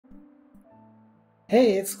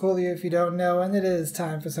Hey, it's Coolio if you don't know, and it is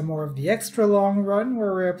time for some more of the extra long run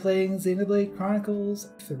where we're playing Xenoblade Chronicles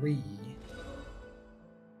 3.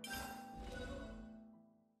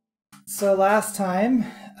 So last time,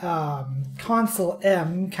 Consul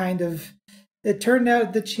M it turned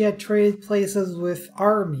out that she had traded places with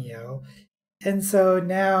Armio, and so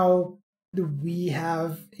now we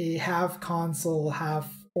have a half Consul, half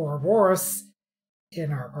Ouroboros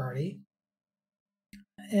in our party.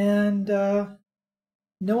 And,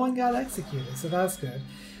 no one got executed, so that's good.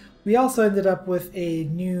 We also ended up with a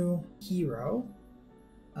new hero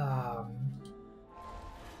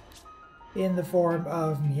in the form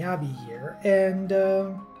of Miyabi here, and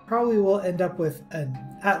probably will end up with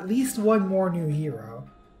at least one more new hero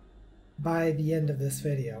by the end of this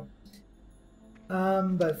video.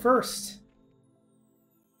 But first,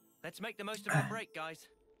 let's make the most of our break, guys.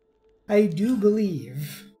 I do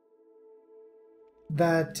believe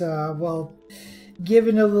that, well,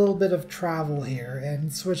 given a little bit of travel here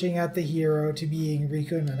and switching out the hero to being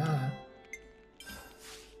Riku and Manana,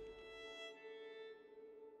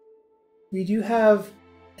 we do have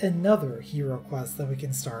another hero quest that we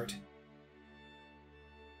can start.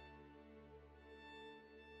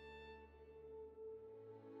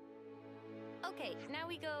 Okay, now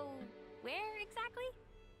we go where exactly?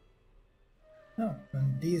 Oh,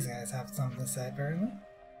 and these guys have something to say, apparently.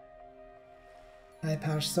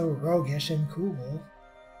 Hypash so roguish and cool.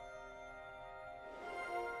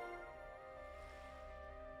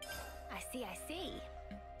 I see.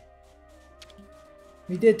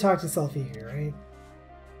 We did talk to Selfifi, right?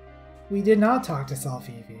 We did not talk to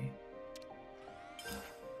Selfifi.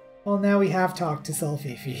 Well, now we have talked to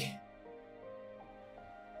Selfifi.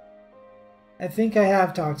 I think I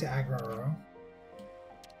have talked to Agroro.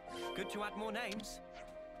 Good to add more names.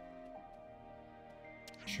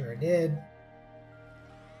 Sure did.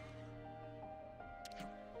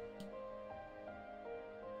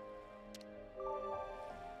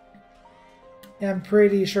 I'm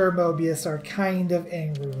pretty sure Mobius are kind of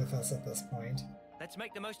angry with us at this point. Let's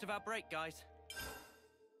make the most of our break, guys.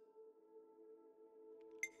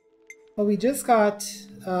 Well, we just got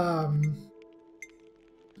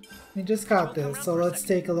this, so let's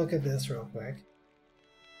take a look at this real quick.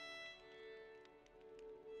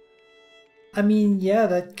 I mean, yeah,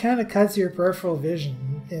 that kind of cuts your peripheral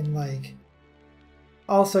vision in, like...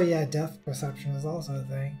 Also, yeah, depth perception is also a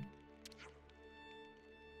thing.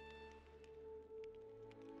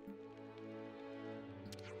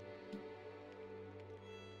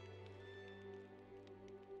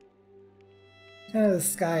 Kind of the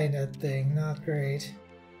Skynet thing, not great.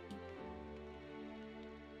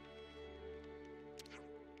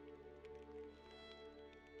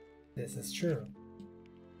 This is true.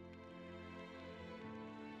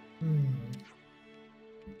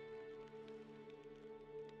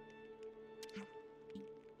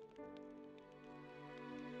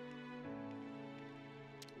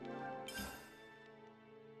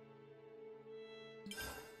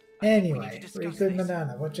 Anyway, Riku and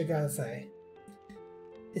Manana, what you gotta say?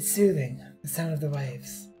 It's soothing, the sound of the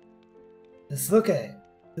waves. Just look at it.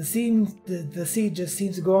 The sea just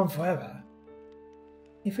seems to go on forever.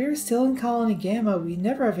 If we were still in Colony Gamma, we'd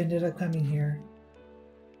never have ended up coming here.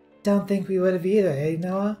 Don't think we would have either, eh,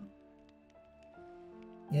 Noah?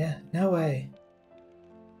 Yeah, no way.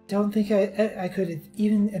 Don't think I could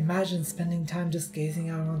even imagine spending time just gazing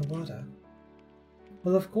out on the water.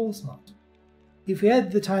 Well, of course not. If we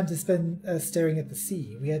had the time to spend staring at the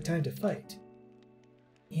sea, we had time to fight.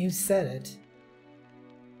 You said it.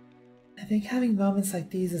 I think having moments like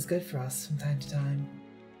these is good for us from time to time.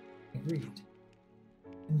 Agreed.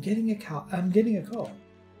 I'm getting a call.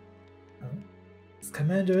 Oh, it's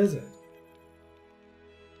Commander Isurd.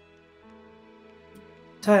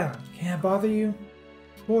 Tyon, can I bother you?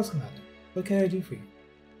 Of course, Commander. What can I do for you?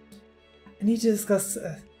 I need to discuss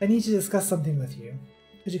something with you.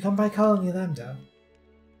 Could you come by Colony Lambda?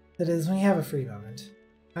 That is, when you have a free moment.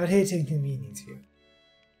 I would hate to inconvenience you.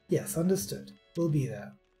 Yes, understood. We'll be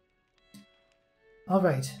there.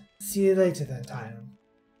 Alright, see you later then, Tyon.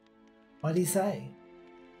 What'd he say?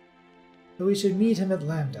 That we should meet him at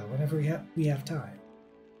Lambda whenever we have time.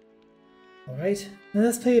 Alright, then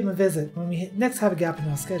let's pay him a visit when we next have a gap in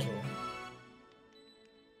our schedule.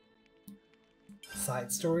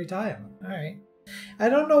 Side story time. Alright. I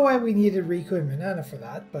don't know why we needed Riku and Manana for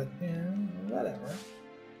that, but, you know, whatever.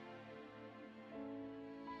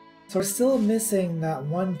 So we're still missing that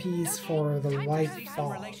one piece for the white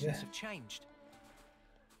fog. Is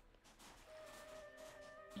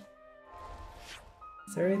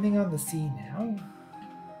there anything on the sea now?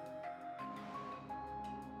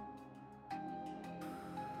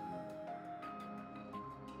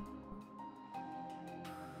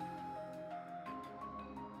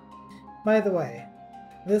 By the way,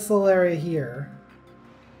 this little area here,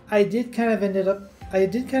 I did kind of end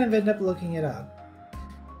up looking it up.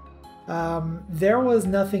 There was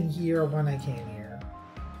nothing here when I came here.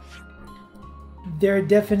 There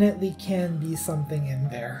definitely can be something in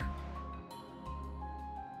there.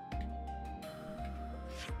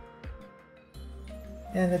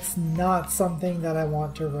 And it's not something that I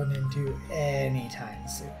want to run into anytime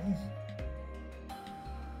soon.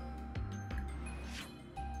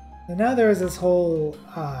 So now there's this whole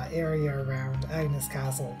area around Agnes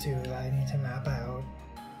Castle too that I need to map out.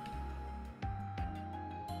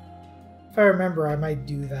 If I remember, I might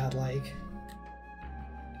do that like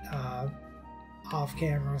off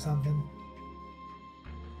camera or something.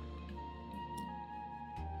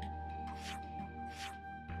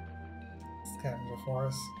 Scavenger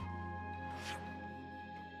Forest.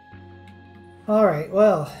 Alright,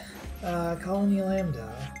 well, Colony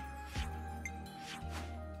Lambda.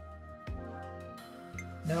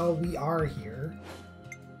 No, we are here.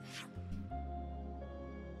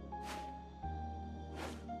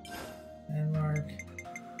 Landmark.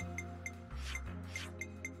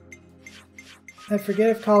 I forget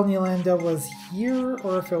if Colony Lambda was here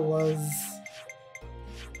or if it was...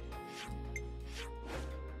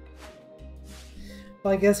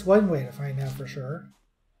 Well, I guess one way to find out for sure.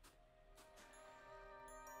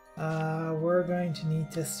 We're going to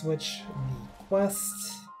need to switch the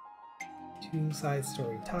quest to side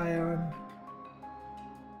story tie-on.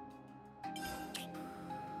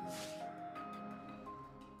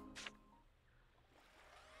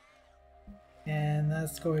 And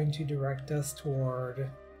that's going to direct us toward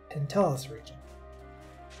Pentelis region.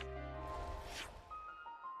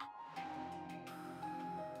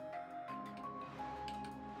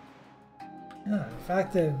 In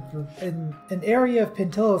fact, in an area of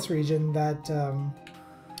Pentelis region that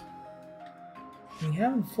we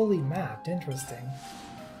haven't fully mapped. Interesting.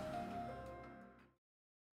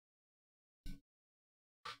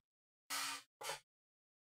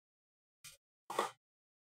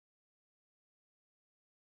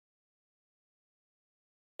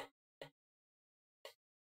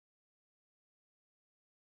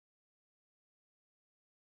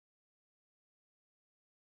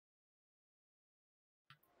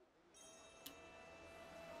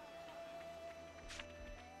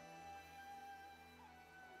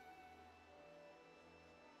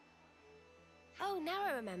 Oh, now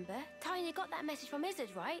I remember. Tanya got that message from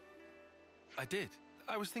Isurd, right? I did.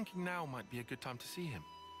 I was thinking now might be a good time to see him.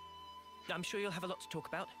 I'm sure you'll have a lot to talk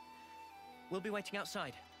about. We'll be waiting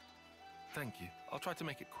outside. Thank you. I'll try to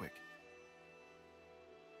make it quick.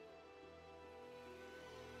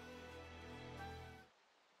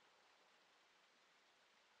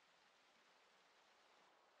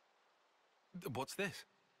 What's this?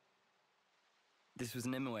 This was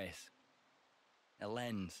Nimue's. A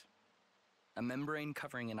lens. A membrane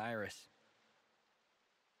covering an iris.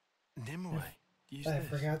 Nimue? Use I this.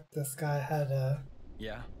 forgot this guy had a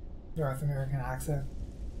North American accent.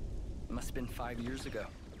 It must have been 5 years ago.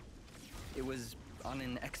 It was on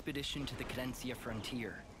an expedition to the Cadencia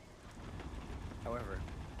frontier. However,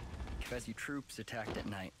 Kefezi troops attacked at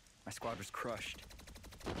night. My squad was crushed.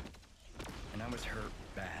 And I was hurt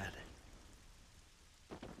bad.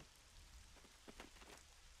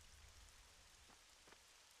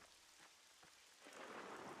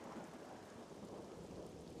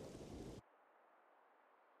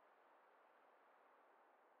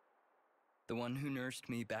 The one who nursed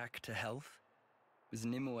me back to health was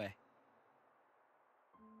Nimue.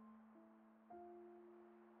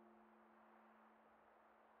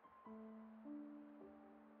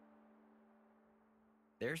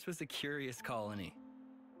 Theirs was a curious colony.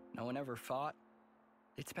 No one ever fought.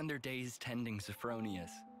 They'd spend their days tending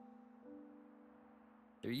Sophronias.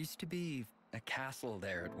 There used to be a castle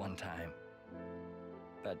there at one time.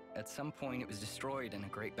 But at some point it was destroyed in a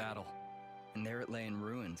great battle, and there it lay in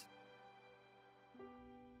ruins.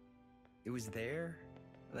 It was there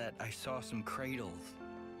that I saw some cradles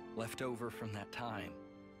left over from that time.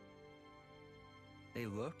 They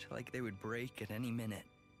looked like they would break at any minute.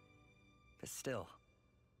 But still,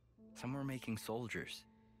 some were making soldiers.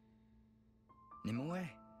 Nimue,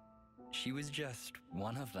 she was just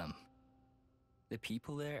one of them. The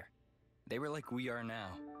people there, they were like we are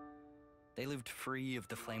now. They lived free of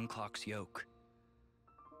the Flame Clock's yoke.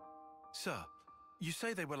 Sir, you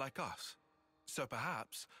say they were like us. So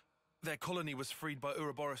perhaps their colony was freed by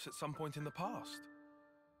Ouroboros at some point in the past.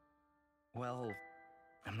 Well,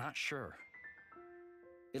 I'm not sure.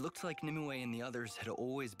 It looks like Nimue and the others had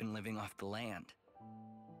always been living off the land.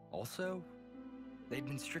 Also, they'd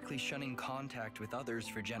been strictly shunning contact with others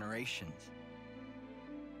for generations.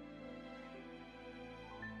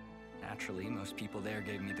 Naturally, most people there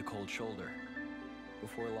gave me the cold shoulder.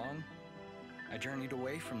 Before long, I journeyed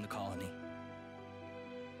away from the colony,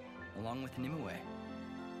 along with Nimue.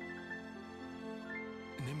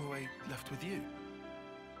 Nimue left with you?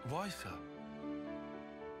 Why, sir?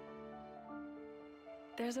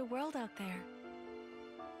 There's a world out there.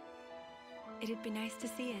 It'd be nice to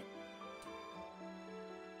see it.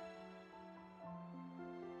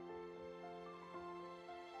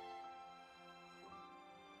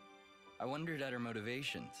 I wondered at her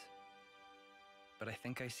motivations, but I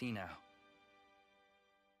think I see now.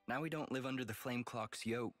 Now we don't live under the Flame Clock's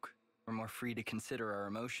yoke. We're more free to consider our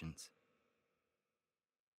emotions.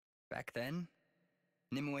 Back then,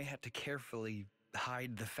 Nimue had to carefully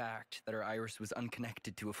hide the fact that her iris was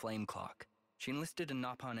unconnected to a flame clock. She enlisted a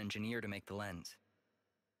Nopon engineer to make the lens.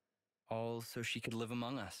 All so she could live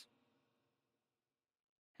among us.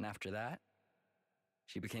 And after that,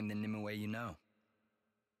 she became the Nimue you know.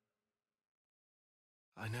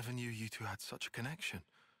 I never knew you two had such a connection.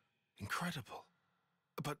 Incredible.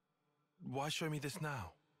 But why show me this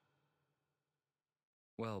now?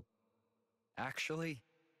 Well, actually...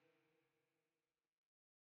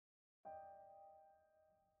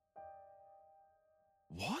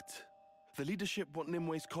 What? The leadership want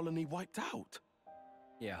Nimue's colony wiped out?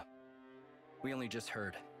 Yeah. We only just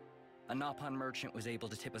heard. A Nopon merchant was able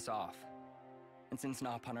to tip us off. And since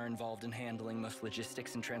Nopon are involved in handling most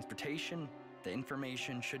logistics and transportation, the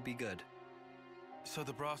information should be good. So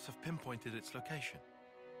the brass have pinpointed its location?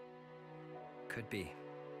 Could be.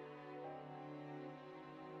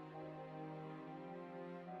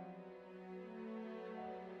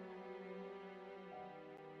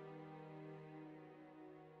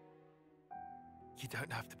 You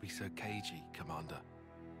don't have to be so cagey, Commander.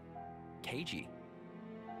 Cagey?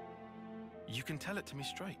 You can tell it to me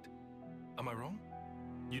straight. Am I wrong?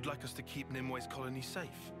 You'd like us to keep Nimue's colony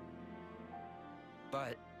safe?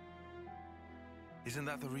 But... Isn't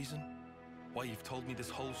that the reason? Why you've told me this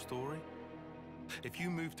whole story? If you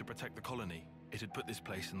moved to protect the colony, it'd put this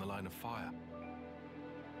place in the line of fire.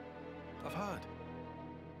 I've heard.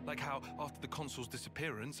 Like how, after the consul's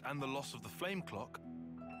disappearance and the loss of the flame clock,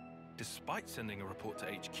 despite sending a report to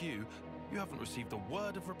HQ, you haven't received a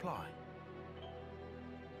word of reply.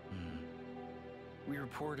 We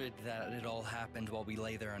reported that it all happened while we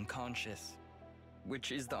lay there unconscious,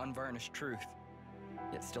 which is the unvarnished truth,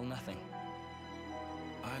 yet still nothing.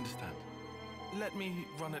 I understand. Let me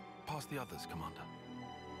run it past the others, Commander.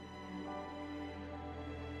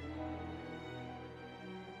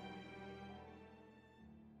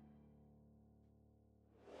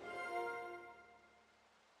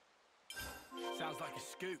 Sounds like a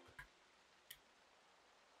scoop.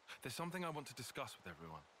 There's something I want to discuss with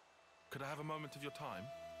everyone. Could I have a moment of your time?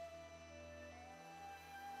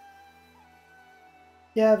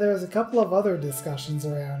 Yeah, there's a couple of other discussions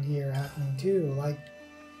around here happening too, like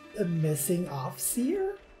a missing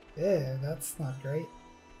Offseer? Yeah, that's not great.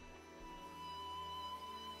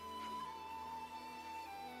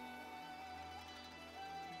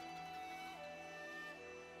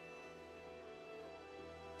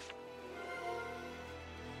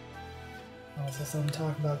 Also some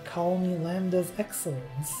talk about Colony Lambda's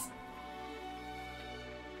excellence.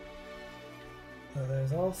 So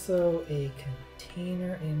there's also a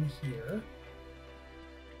container in here,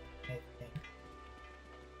 I think.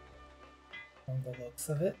 From the looks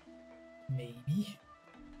of it. Maybe.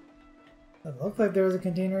 It looked like there was a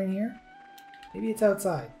container in here. Maybe it's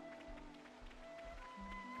outside.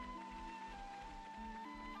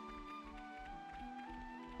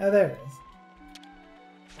 Oh, there it is.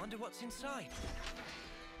 Wonder what's inside.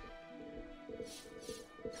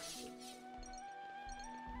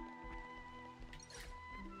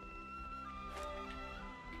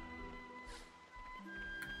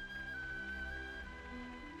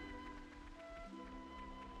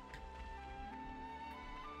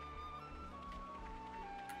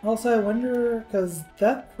 Also, I wonder, because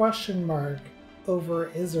that question mark over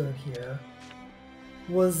Isurd here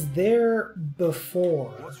was there before.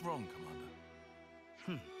 What's wrong,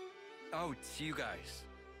 Commander? Oh, it's you guys.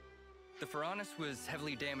 The Pharaonis was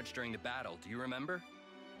heavily damaged during the battle, do you remember?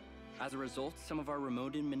 As a result, some of our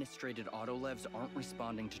remote administrated autolevs aren't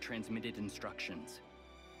responding to transmitted instructions.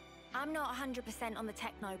 I'm not 100% on the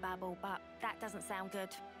techno-babble, but that doesn't sound good.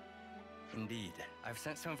 Indeed. I've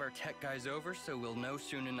sent some of our tech guys over, so we'll know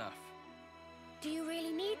soon enough. Do you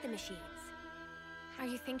really need the machines? Are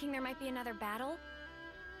you thinking there might be another battle?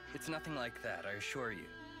 It's nothing like that, I assure you.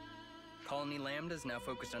 Colony Lambda is now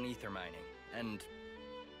focused on ether mining, and...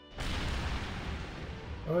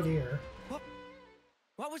 Oh dear.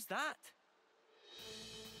 What was that?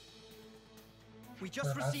 We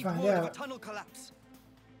just Let's received find word of a out. tunnel collapse.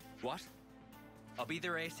 What? I'll be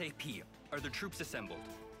there ASAP. Are the troops assembled?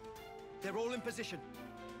 They're all in position.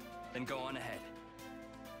 Then go on ahead.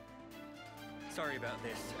 Sorry about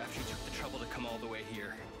this, after you took the trouble to come all the way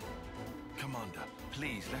here. Commander,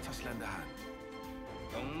 please let us lend a hand.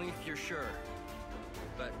 Only if you're sure.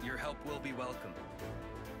 But your help will be welcome.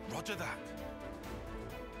 Roger that.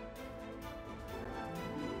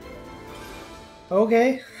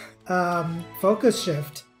 Okay. Focus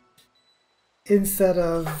shift. Instead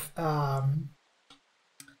of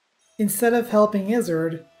helping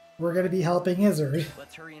Isurd, we're gonna be helping Isurd.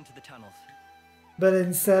 Let's hurry into the tunnels. But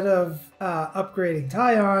instead of upgrading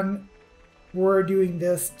Tyon, we're doing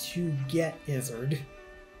this to get Isurd.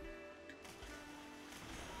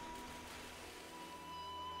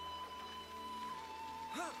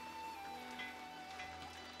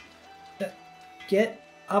 Get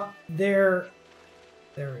up there.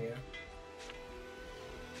 There we go.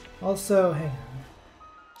 Also, hang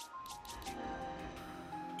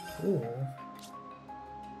on. Ooh.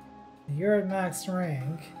 You're at max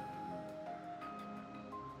rank.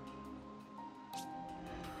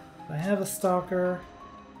 I have a Stalker.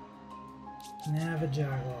 And I have a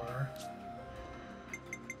Jaguar.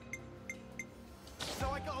 So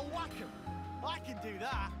I gotta whack him. I can do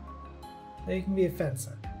that. They can be a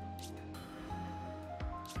fencer.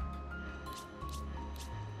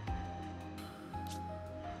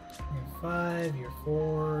 You're 5, you're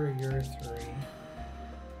 4, you're 3.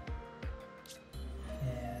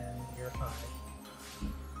 And you're 5.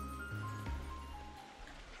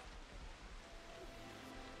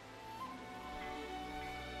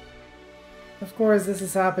 Of course, this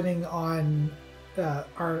is happening on the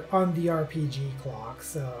RPG clock,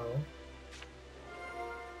 so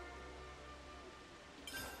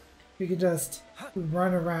we can just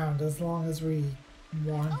run around as long as we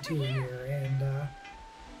want to here and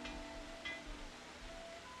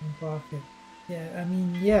clock it. Yeah, I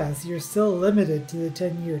mean, yes, you're still limited to the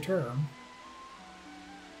 10-year term.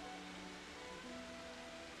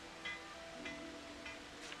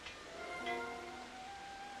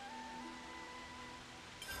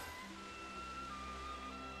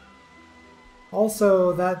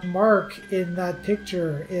 Also, that mark in that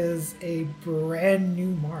picture is a brand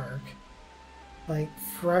new mark. Like,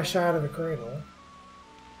 fresh out of the cradle.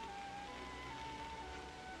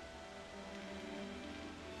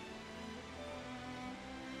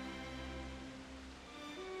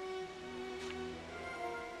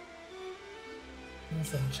 And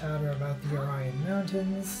some chatter about the Orion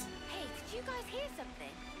Mountains. Hey, did you guys hear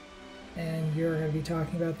something? And you're going to be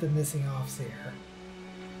talking about the missing Overseer.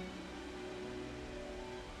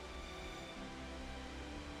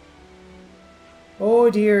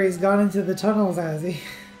 Oh dear, he's gone into the tunnels, has he?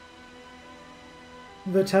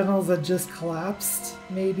 The tunnels that just collapsed,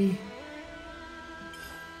 maybe?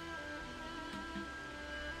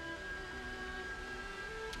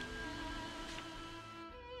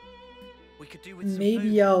 We could do with some Maybe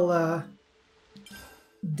food. I'll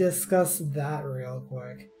discuss that real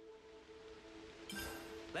quick.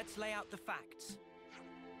 Let's lay out the facts.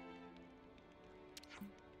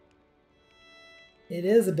 It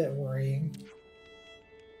is a bit worrying.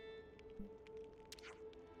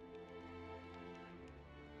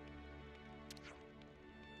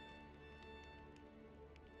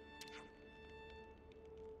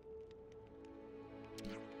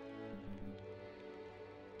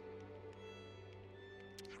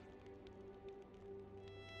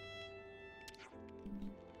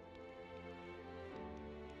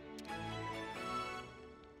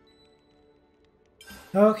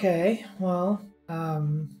 Okay, well, so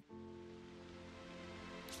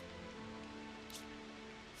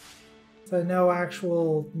no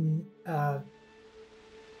actual,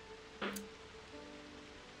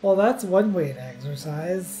 well, that's one way to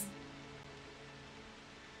exercise.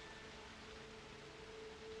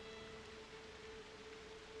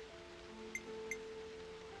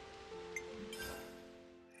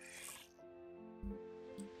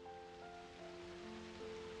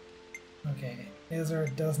 Okay,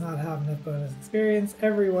 Isurd does not have enough bonus experience.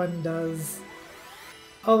 Everyone does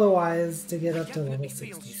otherwise to get up to level definitely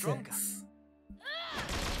feel stronger. 66.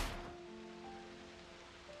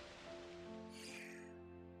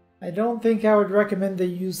 I don't think I would recommend the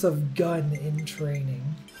use of gun in training.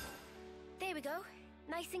 There we go.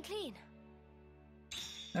 Nice and clean.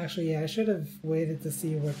 Actually, yeah, I should have waited to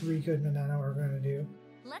see what Riku and Manana were going to do.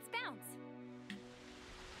 Let's bounce.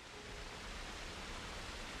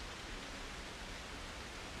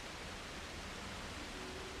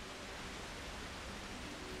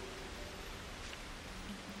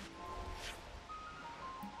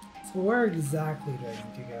 So where exactly do I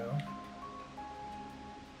need to go?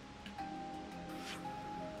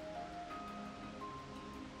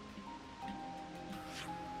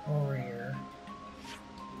 Over here.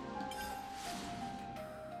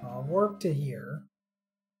 I'll warp to here.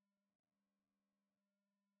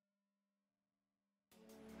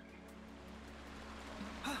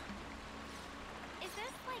 Is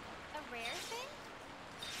this like a rare thing?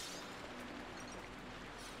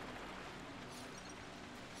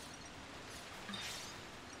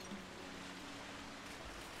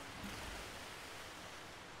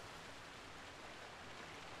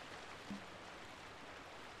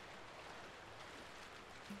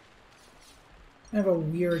 I have a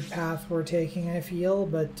weird path we're taking, I feel,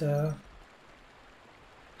 but this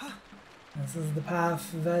is the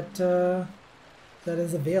path that that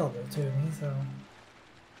is available to me, so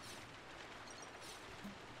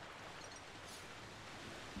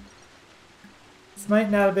this might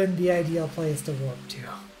not have been the ideal place to warp to.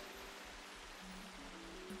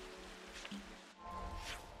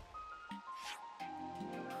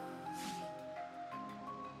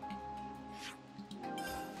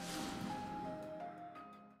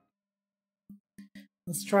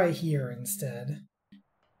 Let's try here instead.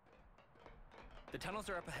 The tunnels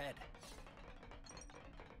are up ahead.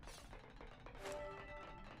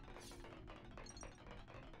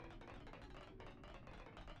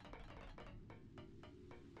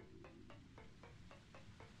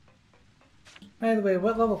 By the way,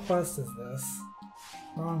 what level quest is this?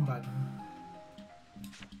 Wrong button.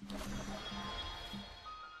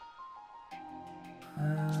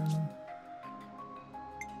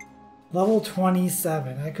 Level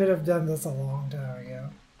 27. I could have done this a long time ago.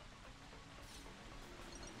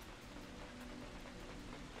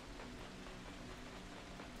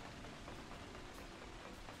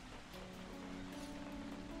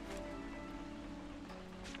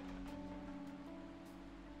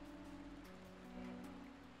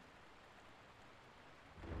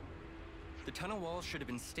 The tunnel walls should have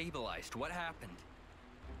been stabilized. What happened?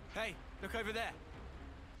 Hey, look over there.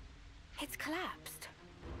 It's collapsed.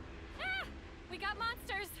 Ah! We got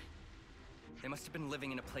monsters! They must have been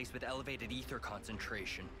living in a place with elevated ether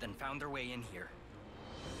concentration, then found their way in here.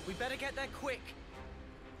 We better get there quick!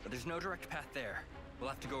 But there's no direct path there. We'll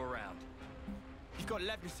have to go around. You've got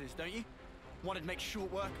Levnesses, don't you? Wanted to make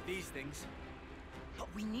short work of these things. But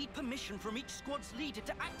we need permission from each squad's leader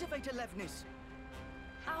to activate a Levnis.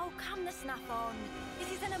 Oh, come the snuff on.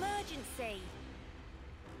 This is an emergency.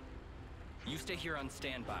 You stay here on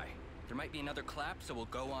standby. There might be another collapse, so we'll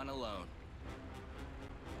go on alone.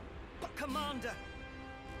 But Commander!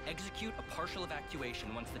 Execute a partial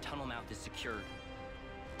evacuation once the tunnel mouth is secured.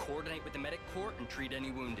 Coordinate with the medic corps and treat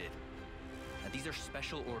any wounded. Now, these are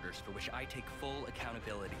special orders for which I take full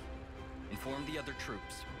accountability. Inform the other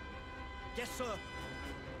troops. Yes, sir.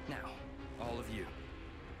 Now, all of you.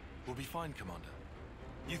 We'll be fine, Commander.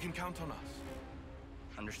 You can count on us.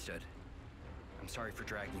 Understood. I'm sorry for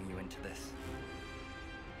dragging you into this.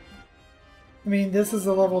 I mean, this is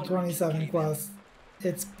a level 27 quest.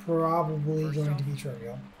 It's probably First going off, to be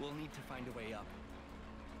trivial. We'll need to find a way up.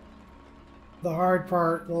 The hard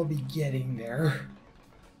part will be getting there.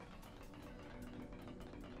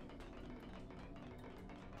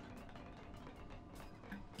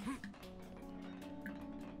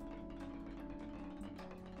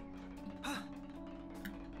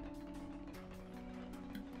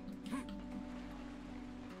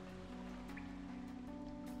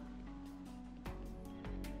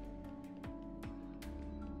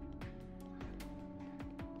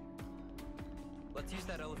 Let's use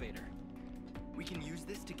that elevator. We can use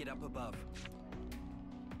this to get up above.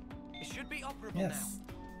 It should be operable Yes,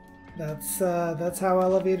 now. that's how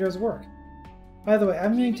elevators work. By the way,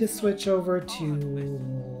 I'm going to switch over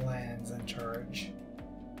to lands in charge.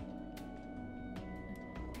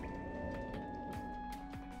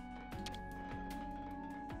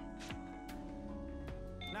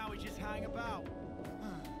 Now we just hang about.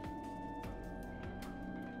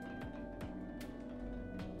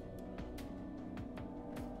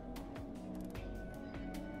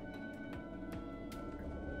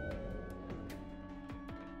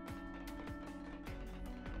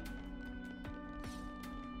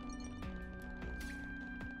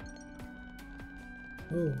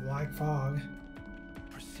 Ooh, black fog.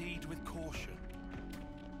 Proceed with caution.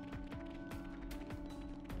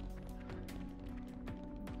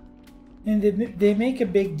 And they make a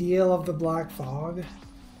big deal of the black fog.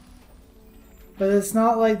 But it's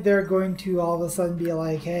not like they're going to all of a sudden be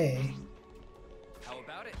like, hey, How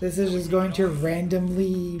about it? this is just going to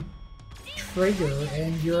randomly trigger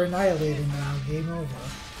and you're annihilated now, game over.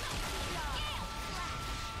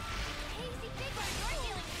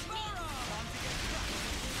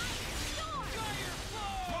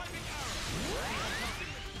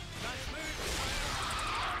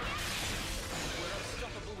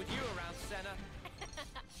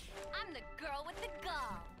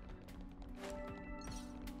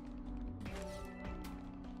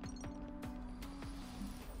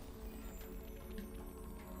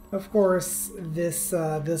 Of course, this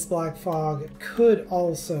black fog could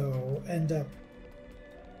also end up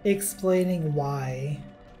explaining why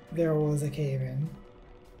there was a cave-in.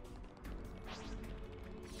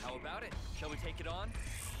 How about it? Shall we take it on?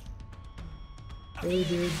 Really,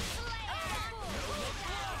 dude?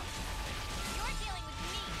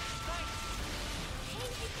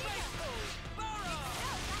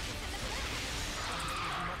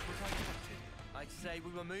 I'd say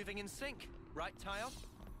we were moving in sync, right, Tyon?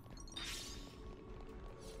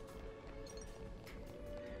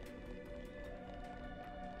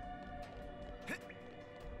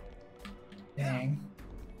 Dang.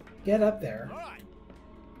 Get up there.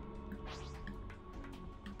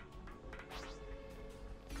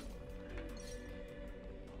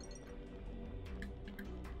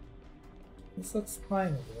 This looks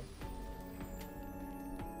climbable.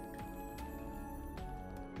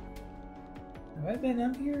 Have I been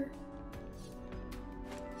up here?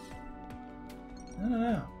 I don't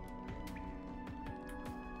know.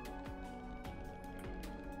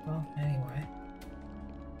 Well, anyway.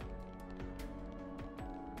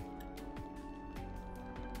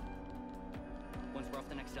 Once we're off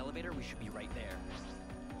the next elevator, we should be right there.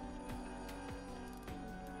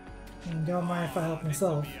 And don't mind if I help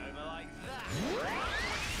myself.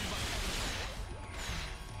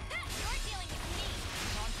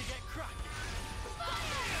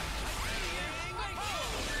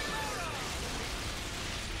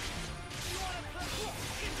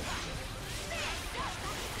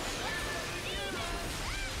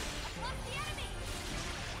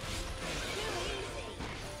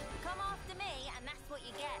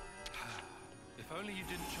 If only you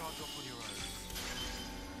didn't charge off on your own.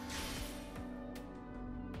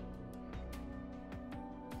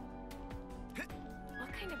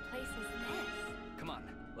 What kind of place is this? Come on,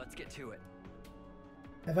 let's get to it.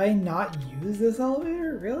 Have I not used this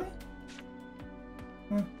elevator? Really?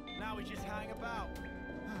 Huh. Now we just hang about.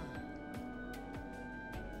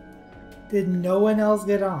 Did no one else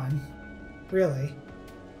get on? Really?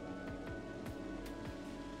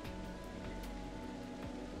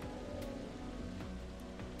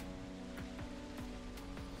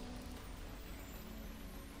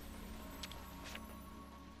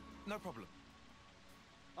 No problem.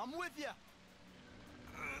 I'm with you.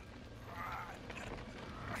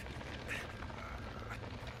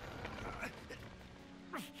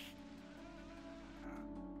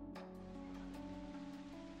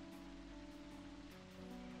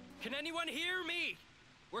 Can anyone hear me?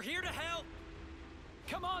 We're here to help.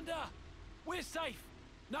 Commander, we're safe.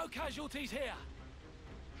 No casualties here.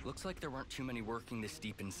 Looks like there weren't too many working this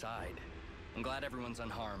deep inside. I'm glad everyone's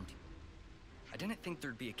unharmed. I didn't think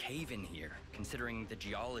there'd be a cave in here, considering the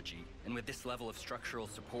geology, and with this level of structural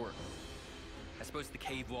support. I suppose the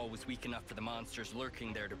cave wall was weak enough for the monsters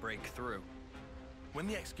lurking there to break through. When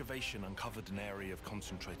the excavation uncovered an area of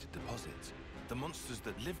concentrated deposits, the monsters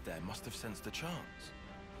that lived there must have sensed a chance.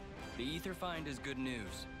 The ether find is good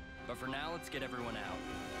news, but for now let's get everyone out.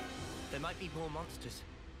 There might be more monsters.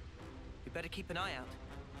 We better keep an eye out.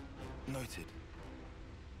 Noted.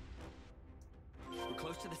 We're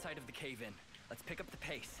close to the site of the cave-in. Let's pick up the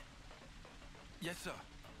pace. Yes, sir.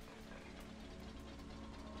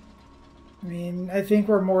 I mean, I think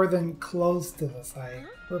we're more than close to the site.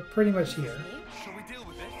 We're pretty much here. Shall we deal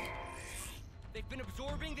with this? They've been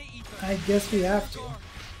absorbing the ether. I guess we have to.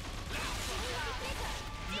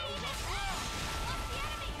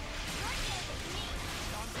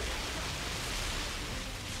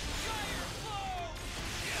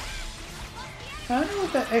 I don't know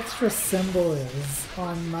what that extra symbol is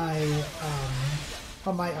on my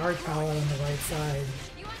art palette on the right side.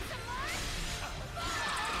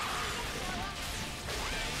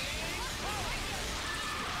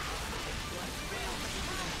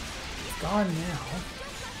 It's gone now.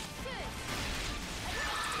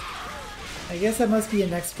 I guess that must be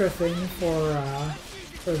an extra thing for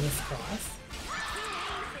this class.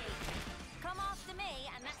 Come after me,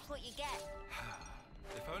 and that's what you get.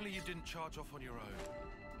 If only you didn't charge off on your own.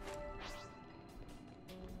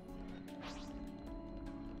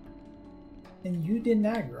 And you didn't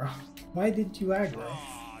aggro. Why did you aggro?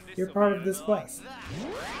 You're part of this quest.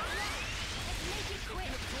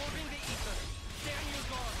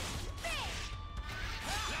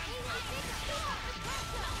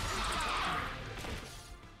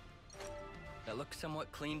 That looks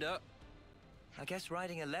somewhat cleaned up. I guess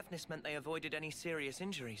riding Alevnis meant they avoided any serious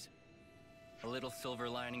injuries. A little silver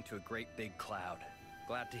lining to a great big cloud.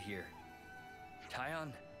 Glad to hear.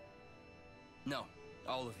 Tyon? No,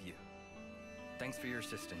 all of you. Thanks for your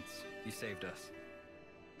assistance. You saved us.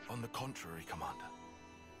 On the contrary, Commander.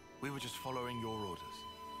 We were just following your orders.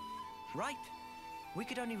 Right. We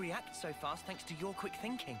could only react so fast thanks to your quick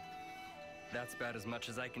thinking. That's about as much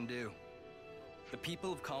as I can do. The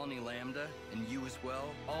people of Colony Lambda, and you as well,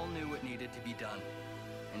 all knew what needed to be done.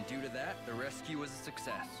 And due to that, the rescue was a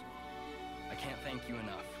success. I can't thank you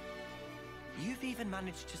enough. You've even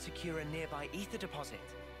managed to secure a nearby ether deposit.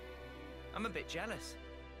 I'm a bit jealous.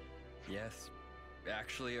 Yes.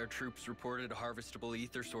 Actually, our troops reported a harvestable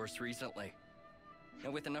ether source recently.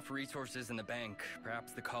 And with enough resources in the bank,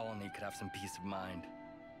 perhaps the colony could have some peace of mind.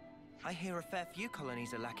 I hear a fair few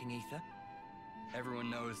colonies are lacking ether. Everyone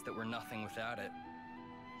knows that we're nothing without it.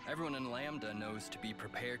 Everyone in Lambda knows to be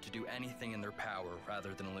prepared to do anything in their power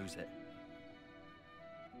rather than lose it.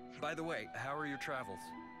 By the way, how are your travels?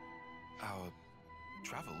 Our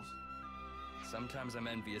travels? Sometimes I'm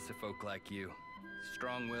envious of folk like you.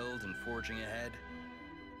 Strong-willed and forging ahead.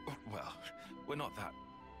 Oh, well, we're not that.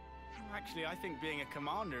 Actually, I think being a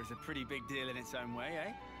commander is a pretty big deal in its own way,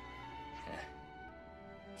 eh?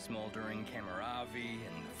 Smoldering Camaravi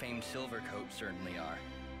and the famed Silvercoat certainly are.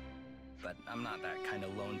 But I'm not that kind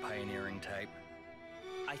of lone pioneering type.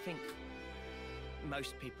 I think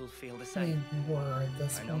most people feel the I same. mean, we're at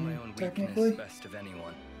this I know my own point, weakness technically. best of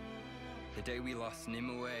anyone. The day we lost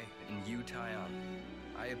Nimue and Yu Taion,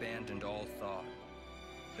 I abandoned all thought.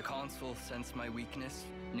 The consul sensed my weakness,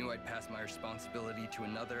 knew I'd pass my responsibility to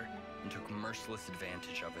another, and took merciless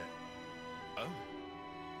advantage of it. Oh.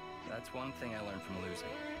 That's one thing I learned from losing.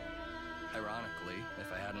 Ironically,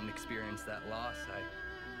 if I hadn't experienced that loss,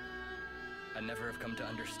 I'd never have come to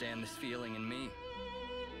understand this feeling in me.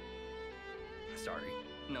 Sorry,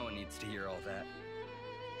 no one needs to hear all that.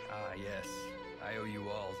 Ah, yes, I owe you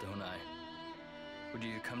all, don't I? Would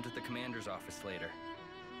you come to the commander's office later?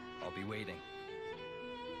 I'll be waiting.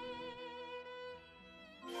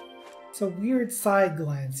 It's a weird side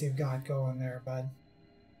glance you've got going there, bud.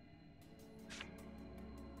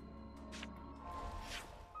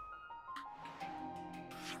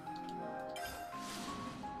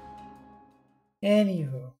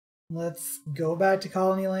 Anywho, let's go back to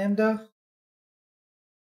Colony Lambda.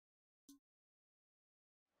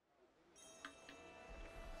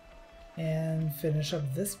 And finish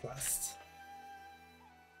up this quest.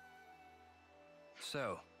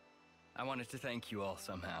 So, I wanted to thank you all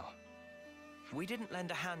somehow. We didn't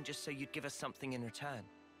lend a hand just so you'd give us something in return.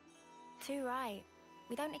 Too right.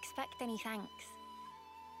 We don't expect any thanks.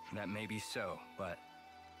 That may be so, but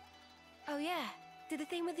Oh yeah, did the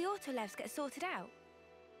thing with the autolevs get sorted out?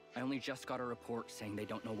 I only just got a report saying they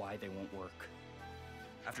don't know why they won't work.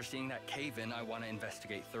 After seeing that cave-in, I want to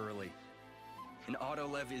investigate thoroughly. An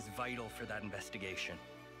autolev is vital for that investigation.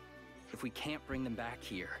 If we can't bring them back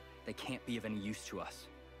here, they can't be of any use to us.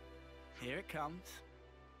 Here it comes.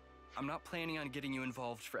 I'm not planning on getting you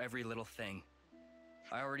involved for every little thing.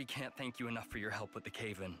 I already can't thank you enough for your help with the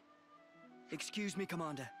cave-in. Excuse me,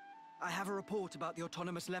 Commander. I have a report about the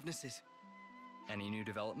autonomous Levnesses. Any new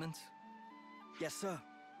developments? Yes, sir.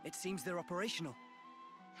 It seems they're operational.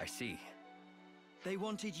 I see. They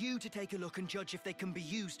wanted you to take a look and judge if they can be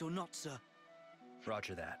used or not, sir.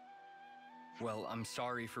 Roger that. Well, I'm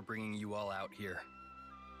sorry for bringing you all out here.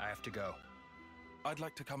 I have to go. I'd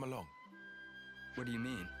like to come along. What do you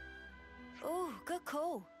mean? Ooh, good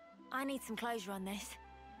call. I need some closure on this.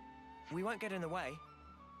 We won't get in the way.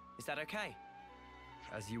 Is that okay?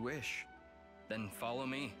 As you wish. Then follow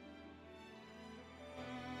me.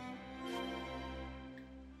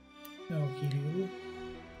 Okie doodle.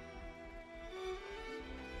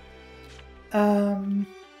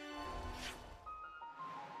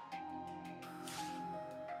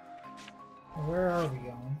 Where are we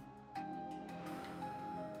going?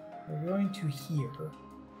 We're going to here.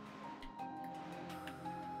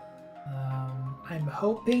 I'm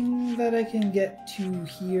hoping that I can get to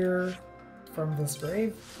here from this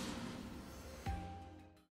grave.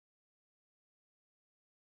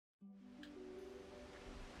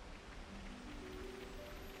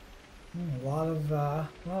 A lot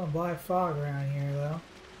of black fog around here, though.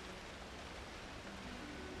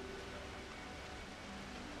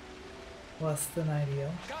 Less than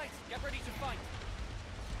ideal. Guys, get ready to fight.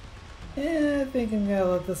 I think I'm gonna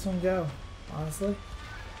let this one go, honestly.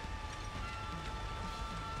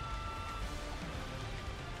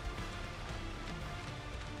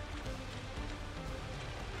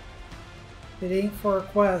 If it ain't for a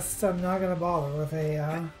quest, I'm not gonna bother with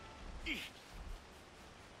a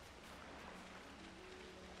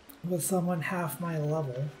with someone half my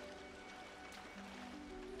level.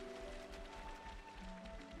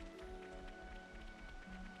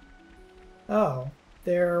 Oh,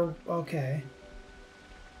 they're okay.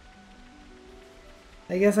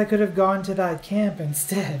 I guess I could have gone to that camp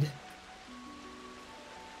instead.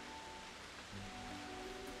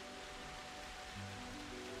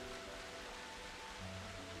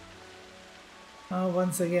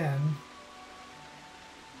 Once again,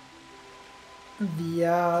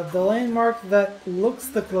 the landmark that looks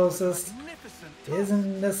the closest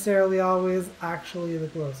isn't necessarily always actually the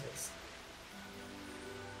closest.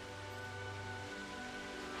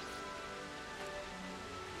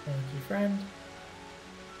 Thank you, friend.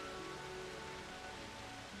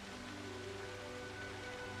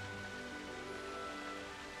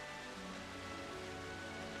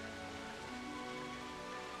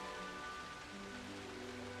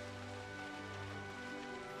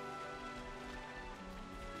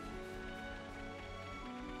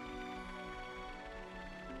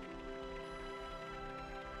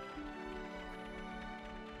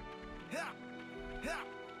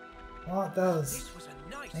 Oh, it does. This was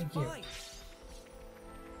a nice Thank you. find.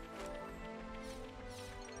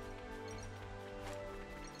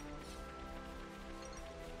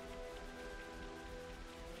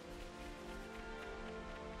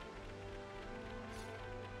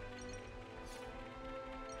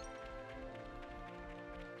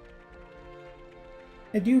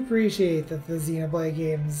 I do appreciate that the Xenoblade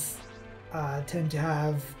games tend to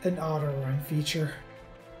have an auto-run feature.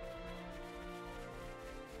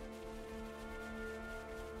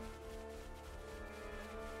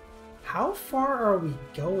 How far are we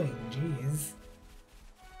going? Jeez.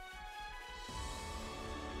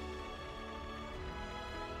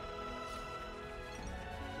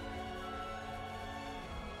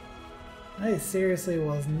 I seriously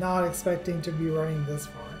was not expecting to be running this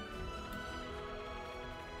far.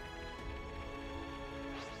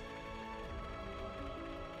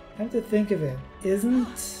 I have to think of it.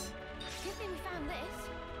 Isn't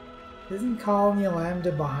Colony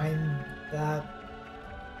Lambda behind that?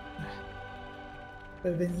 It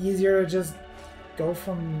would have been easier to just go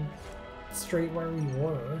from straight where we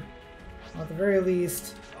were. At the very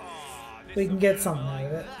least, we can get something out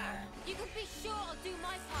of it. You can be sure I'll do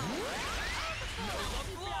my part.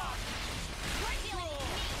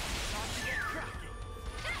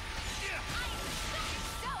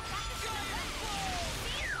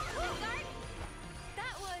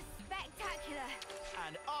 That was spectacular.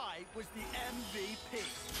 And I was the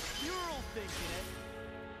MVP. You're all thinking it.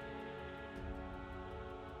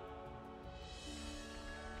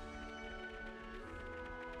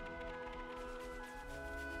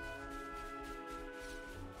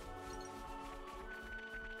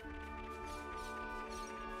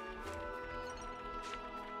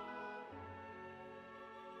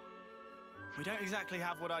 We don't exactly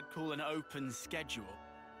have what I'd call an open schedule.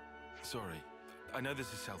 Sorry. I know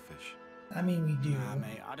this is selfish. I mean, we do. Nah,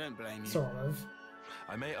 mate, I don't blame you. Sort of.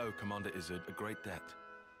 I may owe Commander Isurd a great debt.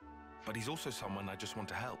 But he's also someone I just want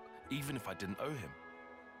to help, even if I didn't owe him.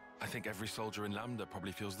 I think every soldier in Lambda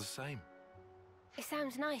probably feels the same. It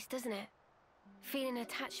sounds nice, doesn't it? Feeling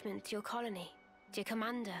attachment to your colony, to your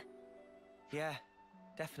commander. Yeah,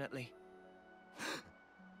 definitely.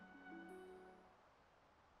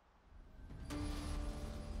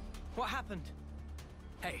 What happened?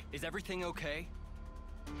 Hey, is everything okay?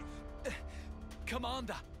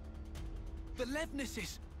 Commander! The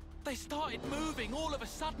Levnesses! They started moving all of a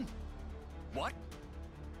sudden! What?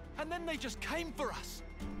 And then they just came for us!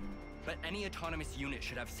 But any autonomous unit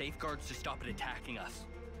should have safeguards to stop it attacking us.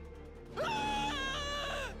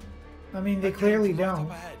 I mean, they clearly Right up don't.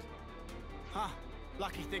 ahead. Huh.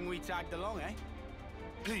 Lucky thing we tagged along, eh?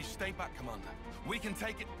 Please, stay back, Commander. We can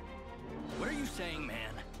take it. What are you saying,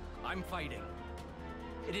 man? I'm fighting.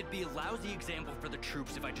 It'd be a lousy example for the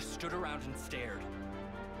troops if I just stood around and stared.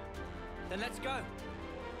 Then let's go.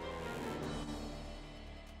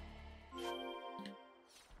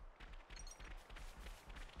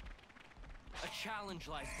 A challenge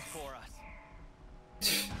lies before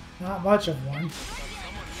us. Not much of one.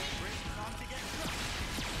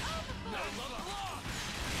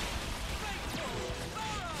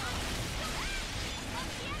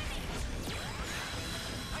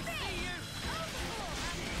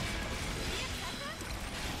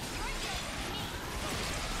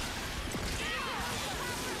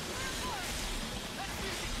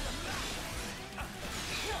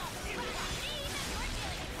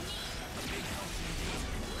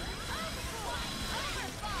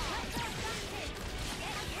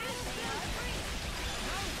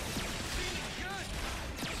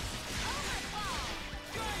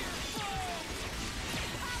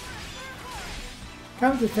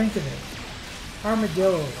 Come to think of it,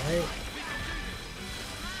 armadillo, right?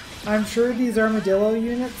 I'm sure these armadillo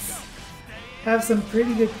units have some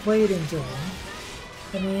pretty good plating to them.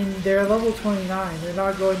 I mean, they're level 29, they're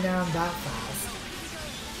not going down that fast.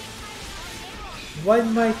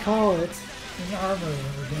 One might call it an armor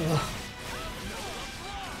armadillo.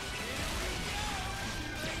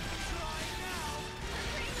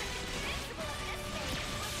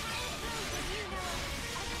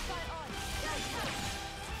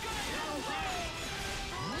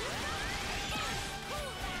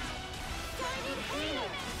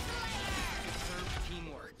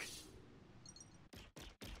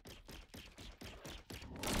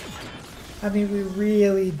 I mean, we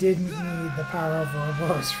really didn't need the power of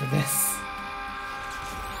Ouroboros for this.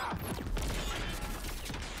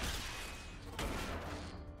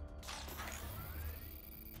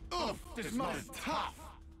 This man is tough.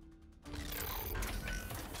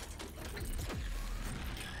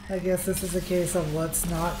 I guess this is a case of let's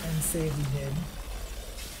not and say we did.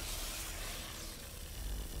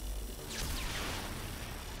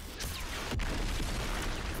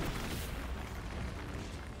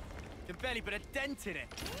 Can barely put a dent in it.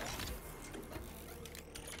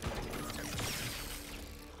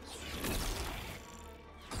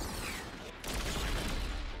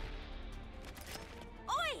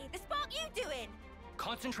 Oi! The spark you doing?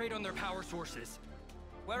 Concentrate on their power sources.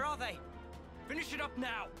 Where are they? Finish it up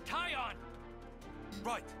now! Tyon!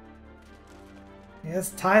 Right.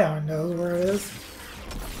 Yes, Tyon knows where it is.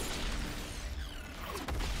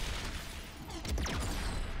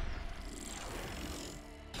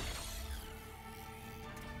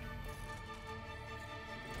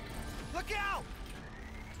 Look out!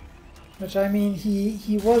 Which, I mean,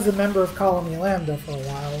 he was a member of Colony Lambda for a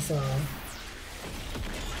while, so...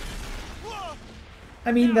 Whoa!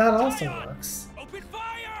 I mean, that also works. Open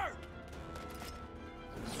fire!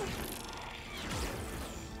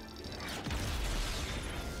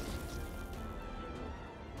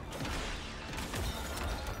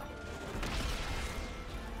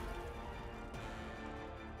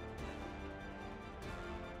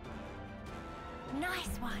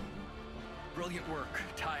 Nice one. Brilliant work,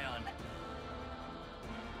 Tyon.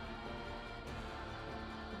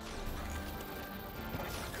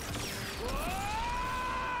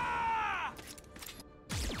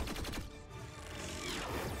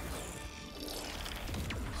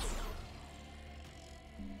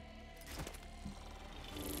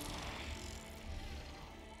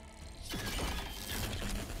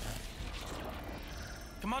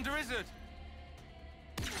 Commander Isurd!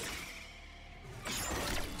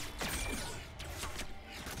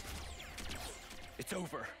 It's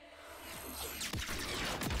over.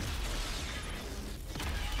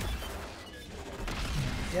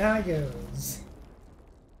 Yeah, it goes.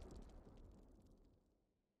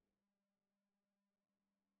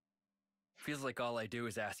 Feels like all I do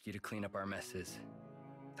is ask you to clean up our messes.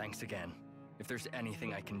 Thanks again. If there's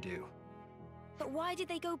anything I can do. But why did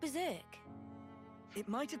they go berserk? It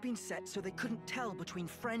might have been set so they couldn't tell between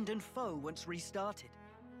friend and foe once restarted.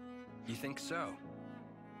 You think so?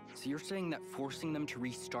 So you're saying that forcing them to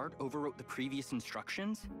restart overwrote the previous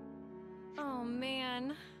instructions? Oh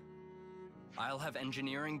man. I'll have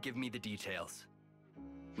engineering give me the details.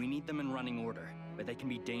 We need them in running order, but they can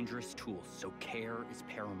be dangerous tools, so care is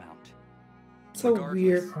paramount. It's a Regardless,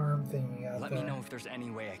 weird arm thing you got let there. me know if there's any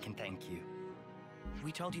way I can thank you.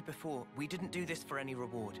 We told you before, we didn't do this for any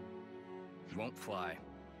reward. It won't fly.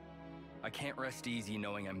 I can't rest easy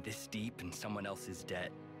knowing I'm this deep in someone else's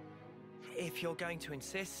debt. If you're going to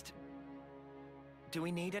insist... Do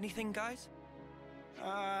we need anything, guys?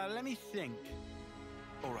 Let me think.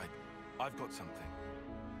 All right, I've got something.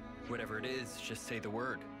 Whatever it is, just say the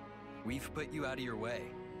word. We've put you out of your way.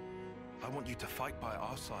 I want you to fight by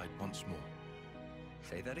our side once more.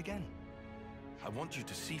 Say that again. I want you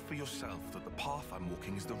to see for yourself that the path I'm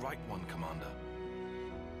walking is the right one, Commander.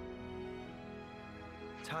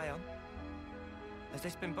 Tyon, has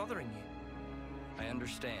this been bothering you? I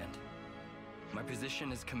understand. My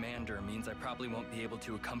position as commander means I probably won't be able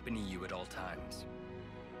to accompany you at all times.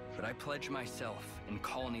 But I pledge myself in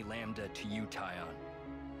Colony Lambda to you, Tyon.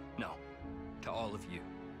 No, to all of you.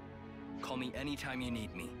 Call me anytime you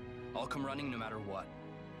need me. I'll come running no matter what.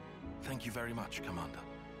 Thank you very much, Commander.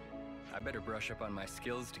 I better brush up on my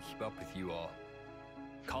skills to keep up with you all.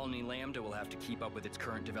 Colony Lambda will have to keep up with its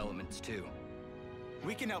current developments too.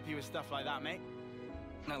 We can help you with stuff like that, mate.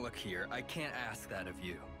 Now look here, I can't ask that of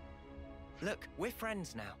you. Look, we're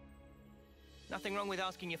friends now. Nothing wrong with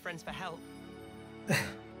asking your friends for help.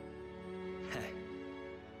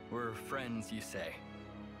 We're friends, you say.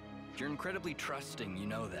 You're incredibly trusting, you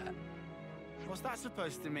know that. What's that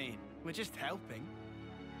supposed to mean? We're just helping.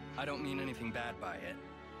 I don't mean anything bad by it.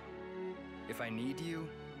 If I need you,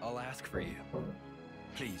 I'll ask for you.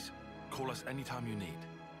 Please, call us anytime you need.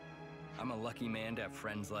 I'm a lucky man to have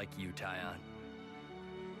friends like you, Tyon.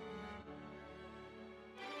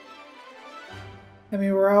 I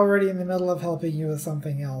mean, we're already in the middle of helping you with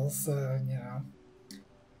something else, so, you know.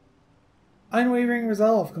 Unwavering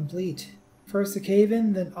resolve complete. First a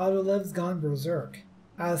cave-in, then Autolev's gone berserk.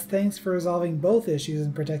 As thanks for resolving both issues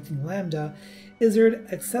and protecting Lambda,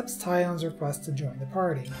 Isurd accepts Tyon's request to join the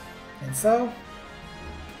party. And so...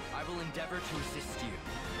 I will endeavor to assist you.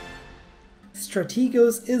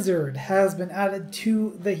 Strategos Isurd has been added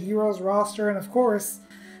to the heroes roster, and of course,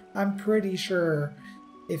 I'm pretty sure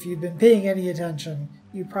if you've been paying any attention,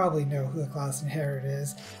 you probably know who the class inheritor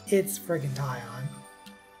is. It's friggin' Tyon.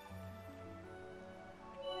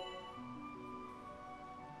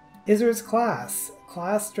 Isur's class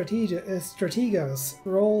Strategos,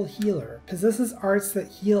 role healer, possesses arts that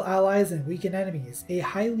heal allies and weaken enemies, a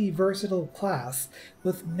highly versatile class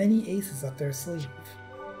with many aces up their sleeve.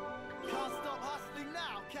 Can't stop hustling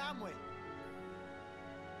now, can we?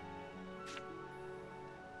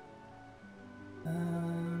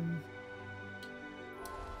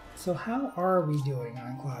 So how are we doing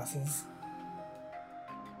on classes?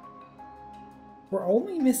 We're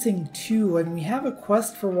only missing 2, and we have a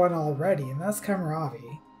quest for one already, and that's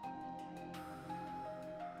Kamaravi.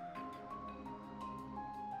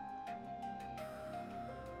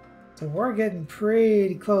 So we're getting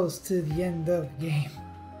pretty close to the end of the game.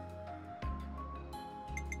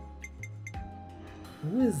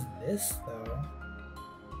 Who is this, though?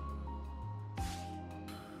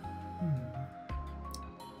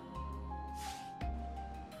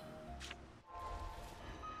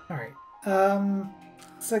 Alright.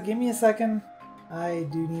 So give me a second. I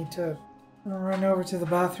do need to run over to the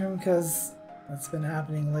bathroom because that's been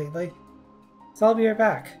happening lately. So I'll be right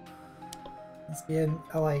back. It's been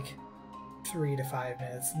like 3 to 5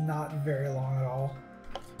 minutes, not very long at all.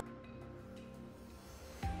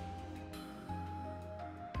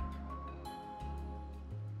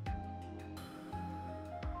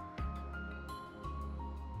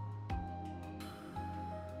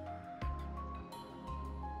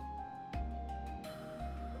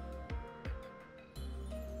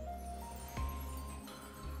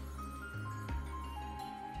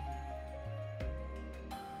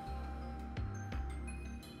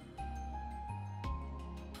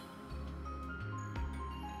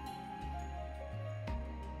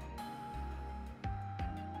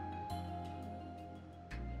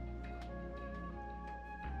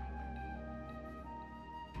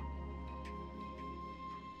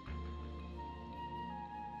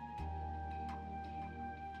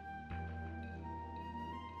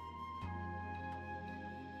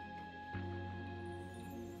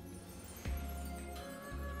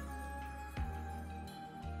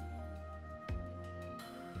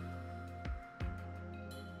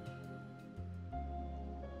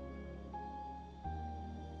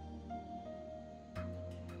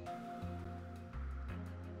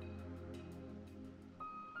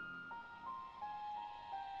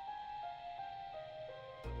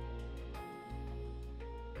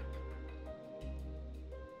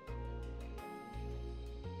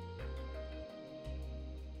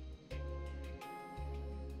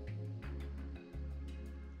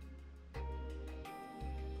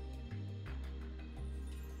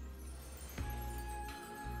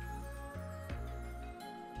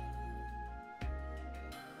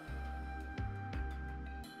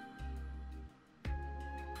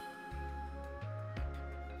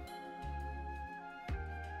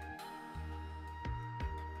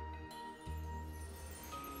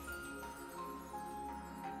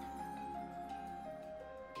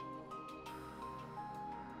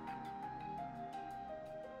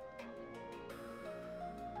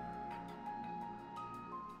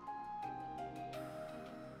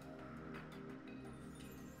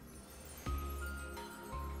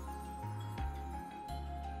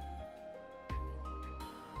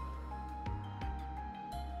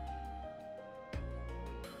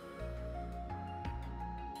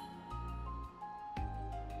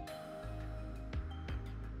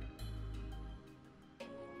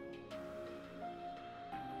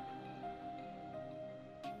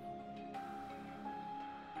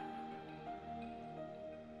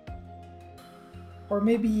 Or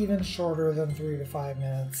maybe even shorter than 3 to 5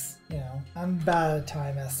 minutes. You know, I'm bad at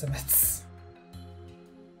time estimates.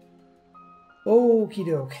 Okie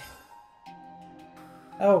doke.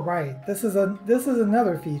 Oh right, this is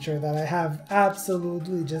another feature that I have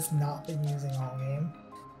absolutely just not been using all game.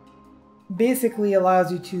 Basically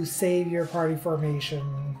allows you to save your party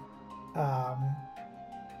formation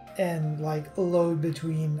and like load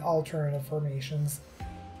between alternative formations.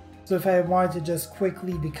 So if I wanted to just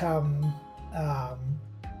quickly become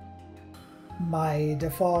my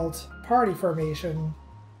default party formation,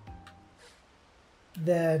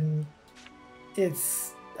 then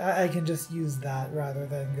I can just use that rather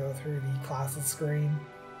than go through the classes screen.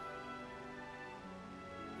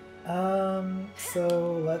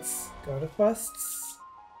 So let's go to quests.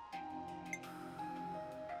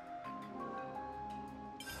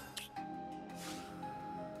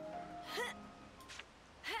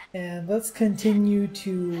 And let's continue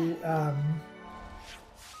to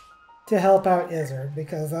help out Isurd,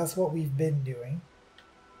 because that's what we've been doing.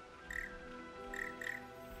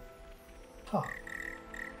 Huh.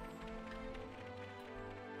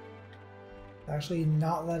 Actually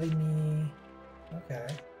not letting me... Okay.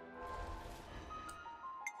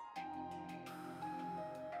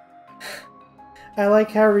 I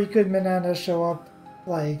like how Riku and Minanda show up,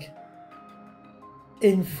 like,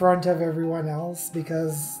 in front of everyone else,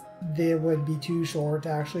 because they would be too short to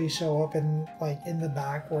actually show up in, like, in the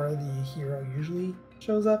back where the hero usually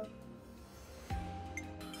shows up.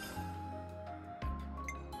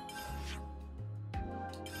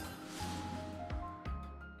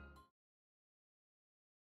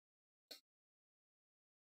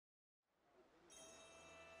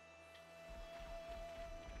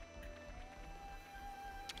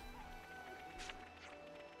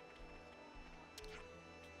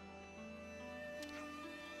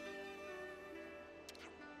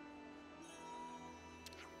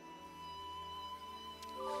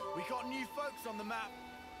 We got new folks on the map.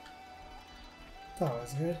 That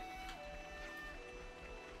was good.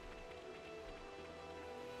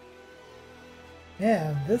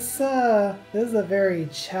 Man, this is a very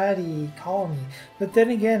chatty colony. But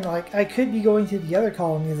then again, like, I could be going to the other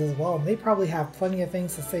colonies as well, and they probably have plenty of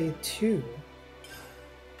things to say too.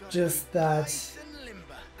 Just that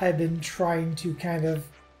I've been trying to kind of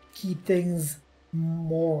keep things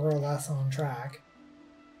more or less on track.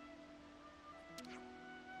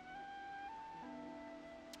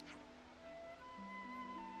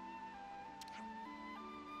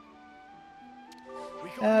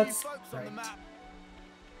 That's right.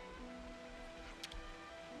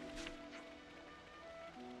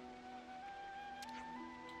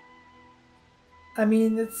 I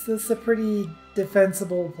mean, it's a pretty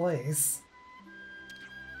defensible place.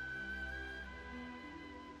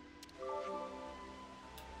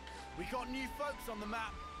 We got new folks on the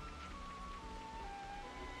map.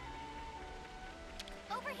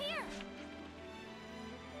 Over here!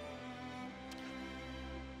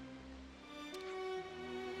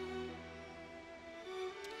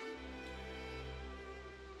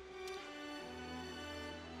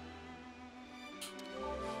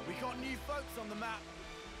 We got new folks on the map.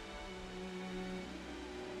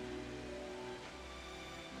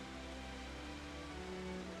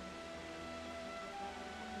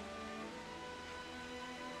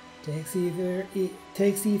 Takes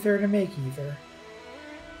ether to make ether.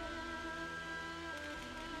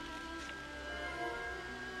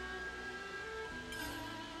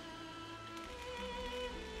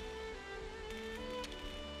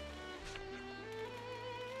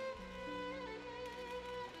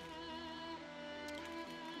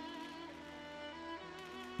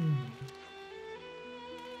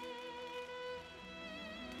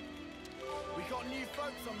 We got new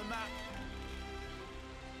folks on the map.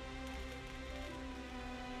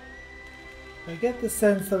 I get the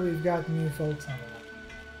sense that we've got new folks on it.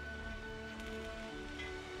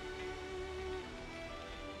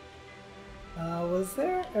 Was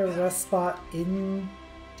there a rest spot in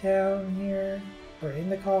town here? Or in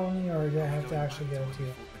the colony, or do I have to actually go to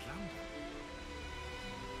it?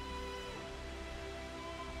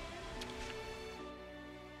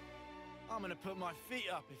 I'm gonna put my feet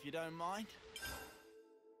up if you don't mind.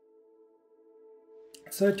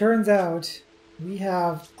 So it turns out we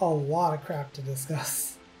have a lot of crap to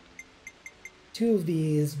discuss. Two of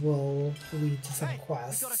these will lead to some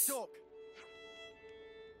quests. We gotta talk.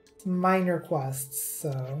 Some minor quests,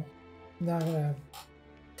 so I'm not gonna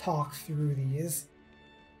talk through these.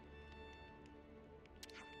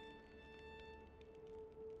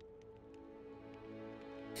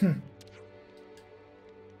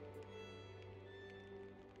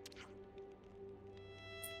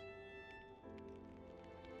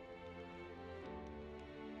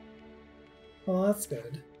 Well, that's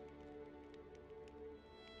good.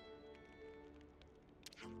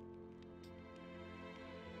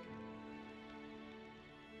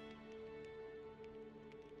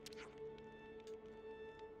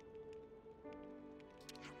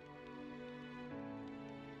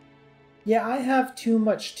 Yeah, I have too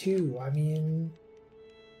much too. I mean,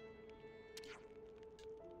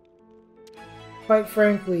 quite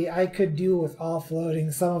frankly, I could do with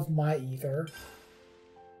offloading some of my ether.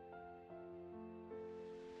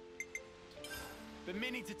 Been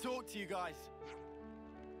meaning to talk to you guys.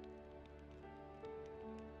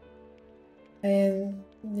 And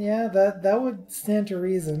yeah, that would stand to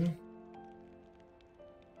reason.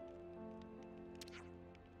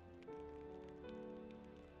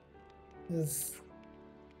 Just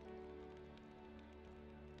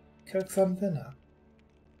cook something up.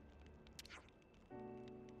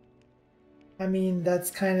 I mean,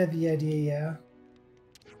 that's kind of the idea,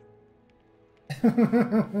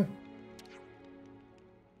 yeah.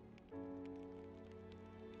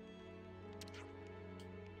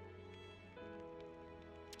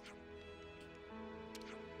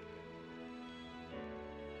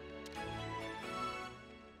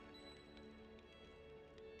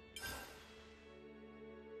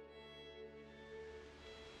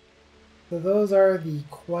 So those are the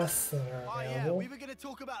quests that are available. Oh yeah, we were going to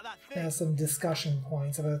talk about that thing. Have some discussion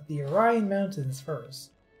points about the Orion Mountains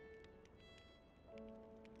first. I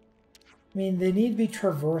mean, they need to be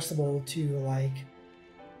traversable to, like,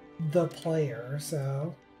 the player,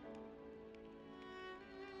 so...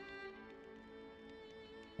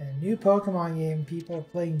 And a new Pokemon game, people are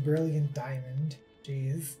playing Brilliant Diamond.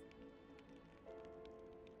 Jeez.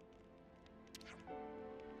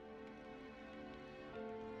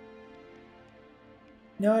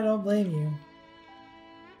 No, I don't blame you.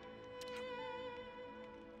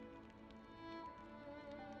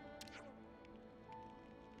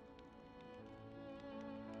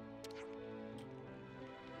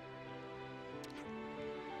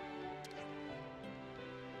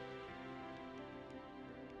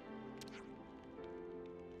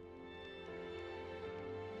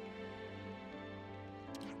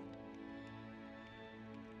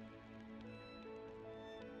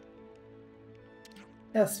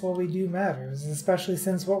 Yes, what we do matters, especially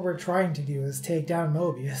since what we're trying to do is take down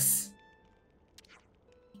Mobius.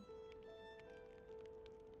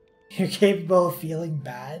 You're capable of feeling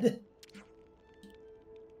bad?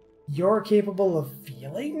 You're capable of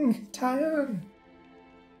feeling, Tyon?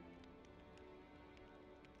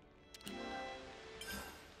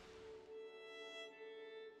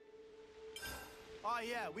 Oh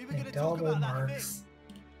yeah, we were going to talk about that thing.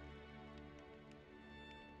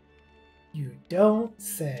 You don't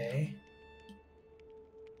say.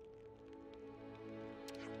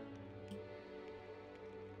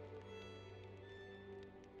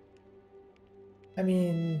 I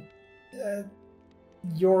mean,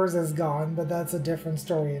 yours is gone, but that's a different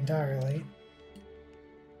story entirely.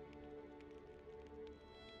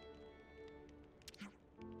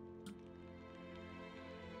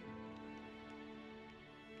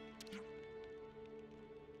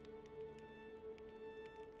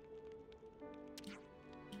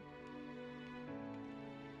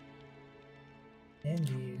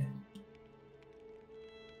 Indeed.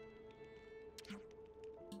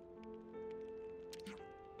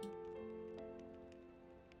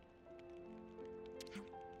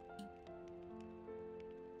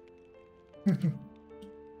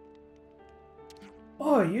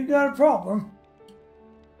 Oh, you got a problem.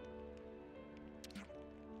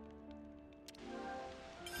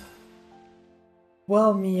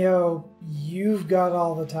 Well, Mio, you've got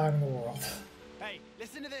all the time in the world. Hey,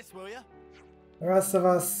 listen to this, will ya? The rest of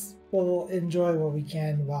us will enjoy what we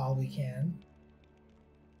can while we can.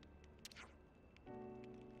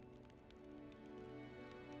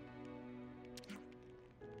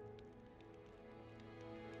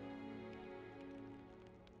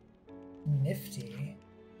 Nifty.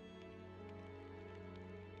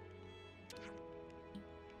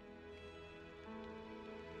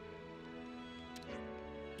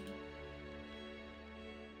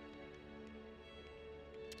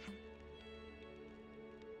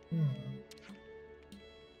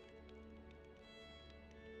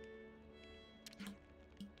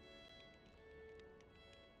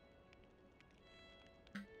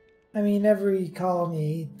 I mean, every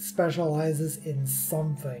colony specializes in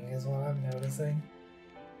something, is what I'm noticing.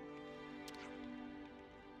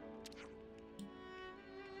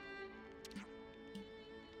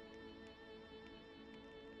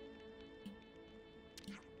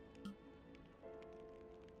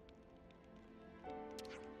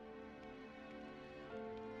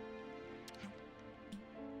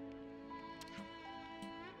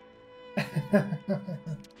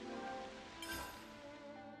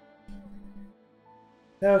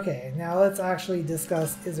 Okay, now let's actually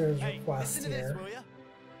discuss Isurd's request here.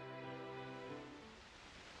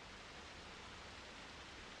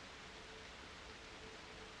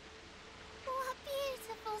 What a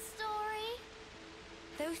beautiful story.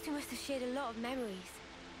 Those two must have shared a lot of memories.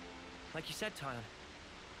 Like you said, Tyon.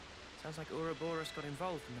 Sounds like Ouroboros got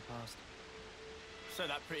involved in the past. So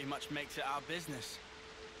that pretty much makes it our business.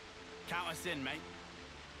 Count us in, mate.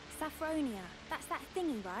 Saffronia, that's that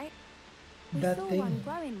thingy, right? We That saw thing. one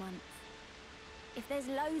growing once. If there's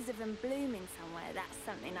loads of them blooming somewhere, that's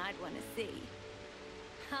something I'd want to see.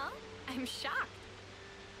 Huh? I'm shocked.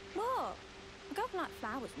 What? I don't like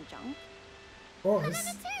flowers and junk. Of course.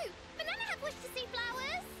 Banana too! Banana have wished to see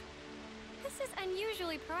flowers! This is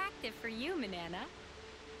unusually proactive for you, Manana.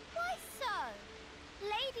 Why so?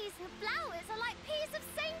 Ladies and flowers are like peas of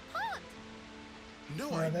same pot.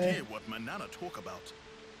 No idea what Manana talk about,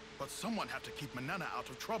 but someone have to keep Manana out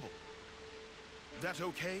of trouble. That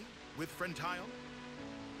okay with friend Tile?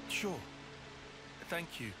 Sure.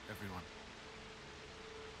 Thank you, everyone.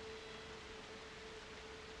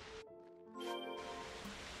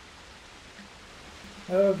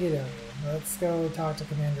 Okie dokie. Let's go talk to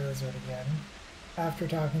Commander Isurd again. After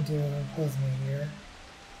talking to Hosme here.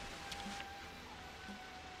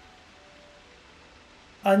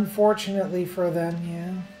 Unfortunately for them,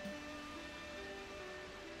 yeah.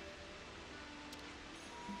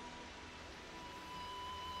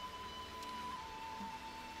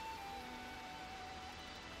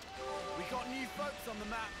 We got new folks on the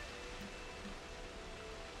map.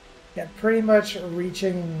 Yeah, pretty much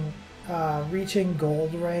reaching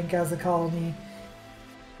gold rank as a colony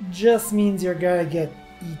just means you're gonna get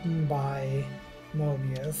eaten by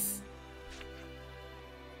Mobius.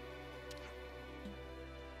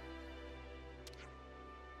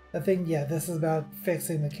 I think, yeah, this is about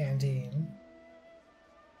fixing the canteen.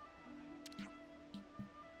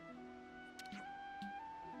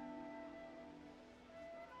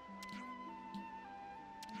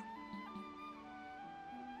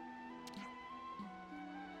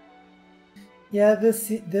 Yeah,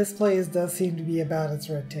 this place does seem to be about its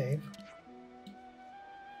red tape.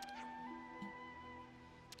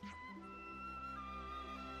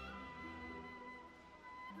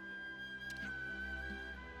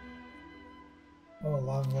 Oh,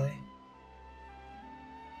 lovely.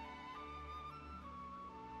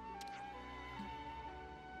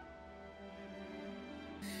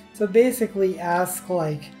 So basically ask,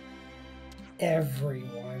 like,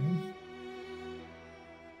 everyone.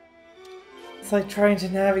 It's like trying to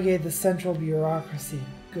navigate the central bureaucracy.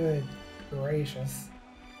 Good gracious.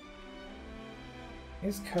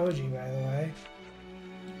 Here's Koji, by the way.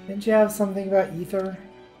 Didn't you have something about ether?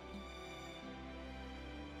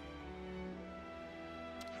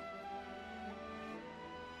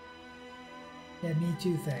 Yeah, me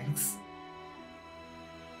too, thanks.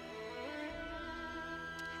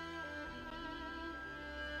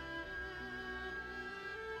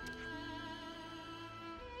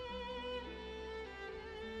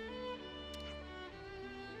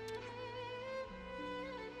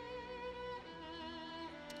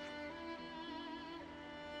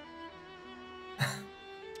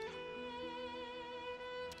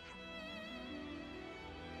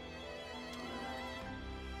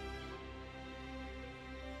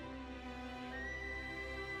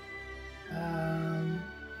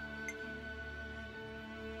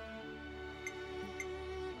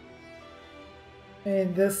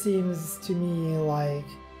 And this seems to me like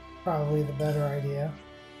probably the better idea.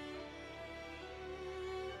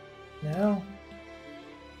 No?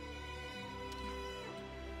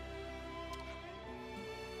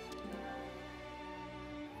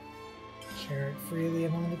 Share it freely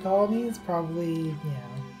among the colonies? Probably,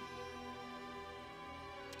 yeah.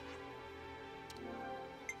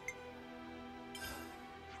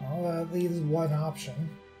 Well, that leaves one option.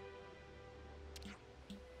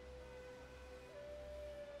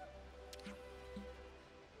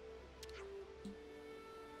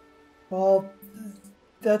 Well,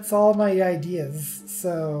 that's all my ideas,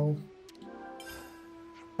 so...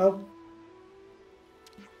 Oh.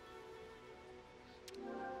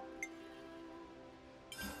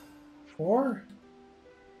 Four?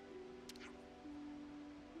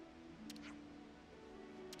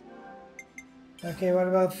 Okay, what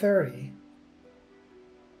about 30?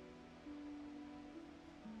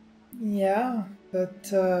 Yeah,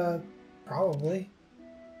 but, probably.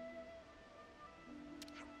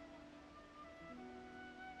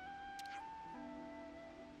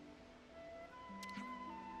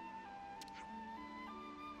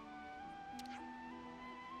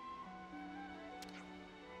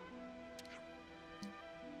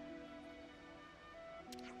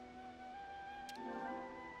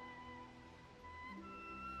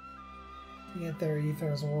 Get their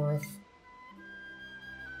ether's worth.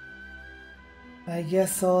 I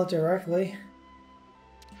guess sell it directly.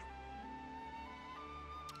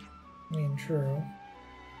 I mean, true.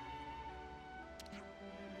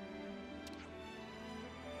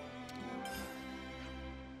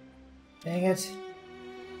 Dang it.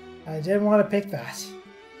 I didn't want to pick that.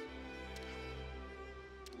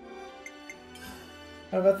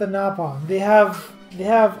 What about the Napalm? They have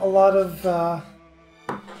a lot of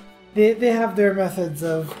They have their methods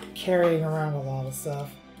of carrying around a lot of stuff.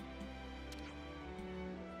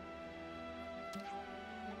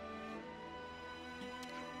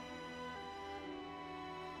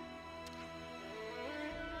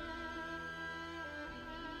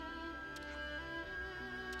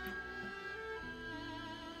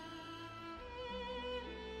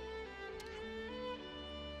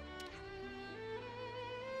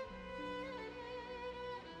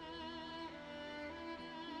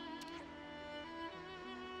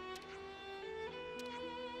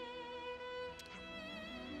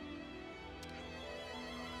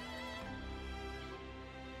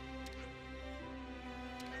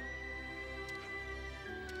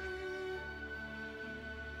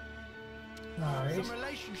 Alright. Some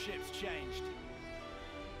relationships changed.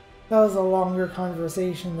 That was a longer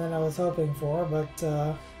conversation than I was hoping for, but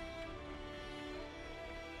that's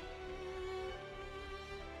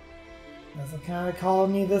the kind of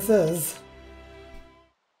colony this is.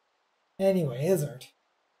 Anyway, Isurd. I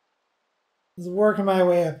was working my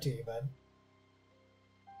way up to you, bud.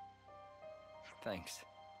 Thanks.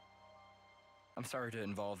 I'm sorry to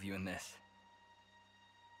involve you in this.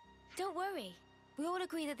 Don't worry. We all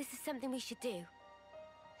agree that this is something we should do.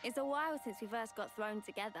 It's a while since we first got thrown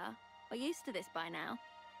together. We're used to this by now.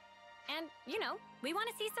 And, you know, we want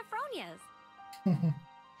to see Sophronia's.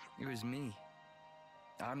 It was me.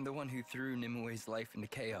 I'm the one who threw Nimue's life into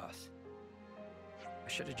chaos. I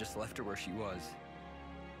should have just left her where she was.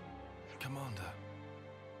 Commander.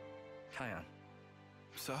 Kion.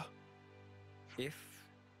 Sir? If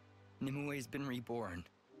Nimue's been reborn,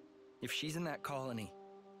 if she's in that colony,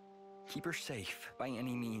 keep her safe by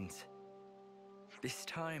any means. This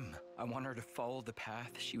time, I want her to follow the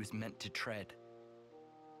path she was meant to tread.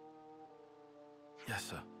 Yes,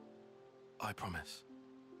 sir. I promise.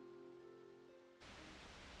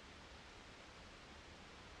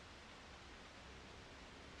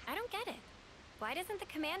 I don't get it. Why doesn't the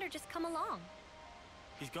commander just come along?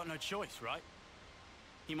 He's got no choice, right?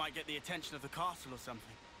 He might get the attention of the castle or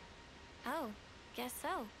something. Oh, guess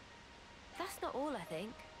so. That's not all, I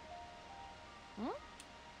think. Hmm?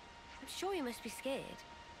 I'm sure he must be scared.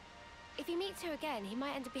 If he meets her again, he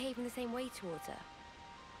might end up behaving the same way towards her.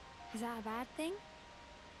 Is that a bad thing?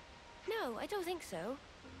 No, I don't think so.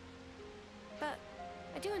 But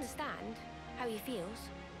I do understand how he feels.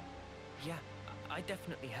 Yeah, I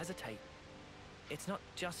definitely hesitate. It's not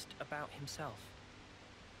just about himself.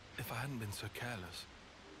 If I hadn't been so careless,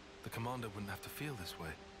 the commander wouldn't have to feel this way.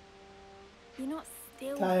 You're not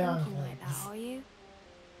still Kion, thinking like that, are you?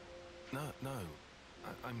 No.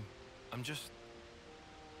 I'm just...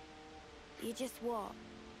 You just what?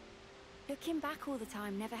 Looking back all the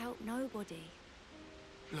time never helped nobody.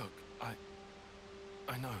 Look,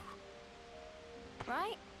 I know.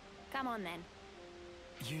 Right? Come on then.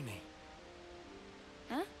 Uni.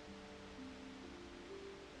 Huh?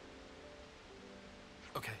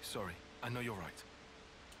 Okay, sorry. I know you're right.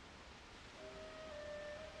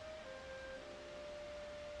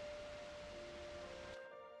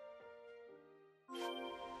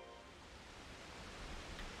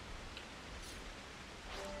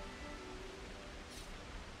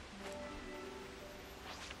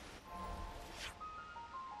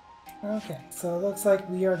 Okay, so it looks like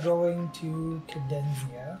we are going to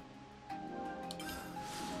Cadenzia.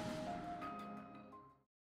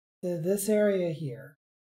 To this area here.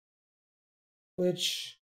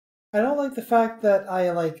 Which, I don't like the fact that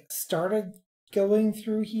I, started going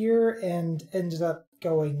through here and ended up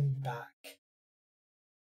going back.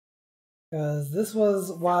 Because this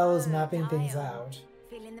was while I was mapping things out.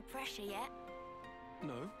 Feeling the pressure yet?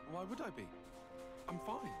 No, why would I be? I'm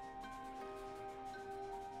fine.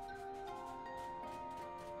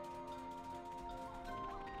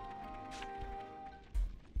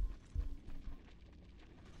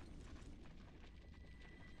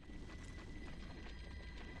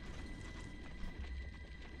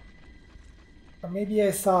 Or maybe I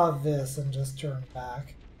saw this and just turned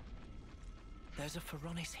back. There's a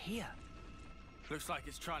Phoronis here. Looks like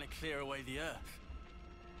it's trying to clear away the earth.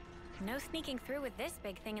 No sneaking through with this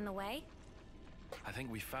big thing in the way. I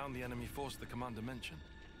think we found the enemy force the commander mentioned.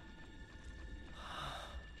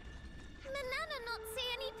 Manana not see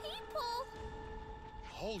any people.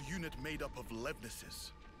 Whole unit made up of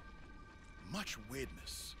Levnesses. Much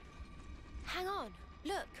weirdness. Hang on,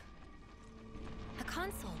 look. A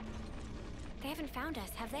console. They haven't found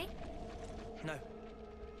us, have they? No.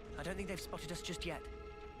 I don't think they've spotted us just yet.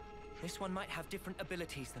 This one might have different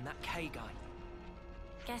abilities than that K guy.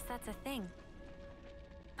 Guess that's a thing.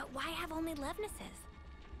 But why have only Levnesses?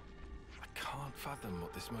 I can't fathom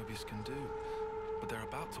what this Mobius can do, but they're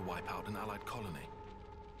about to wipe out an allied colony.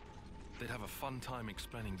 They'd have a fun time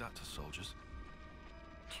explaining that to soldiers.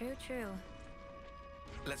 True, true.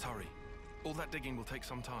 Let's hurry. All that digging will take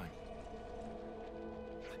some time.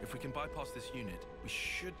 If we can bypass this unit, we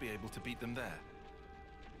should be able to beat them there.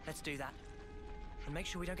 Let's do that. And make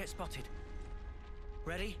sure we don't get spotted.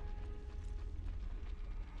 Ready?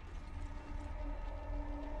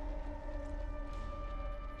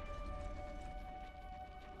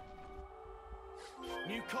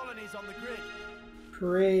 New colonies on the grid.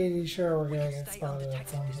 Pretty sure we're gonna get stay spotted at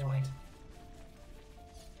undetected some this way. point.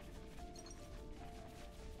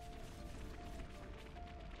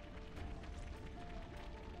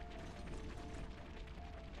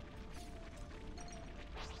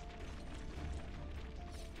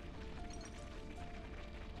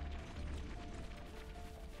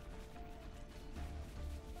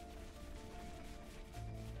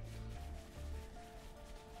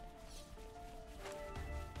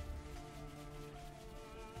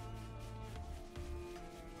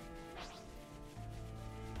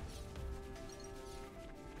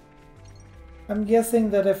 I'm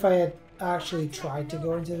guessing that if I had actually tried to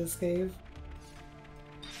go into this cave...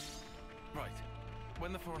 Right.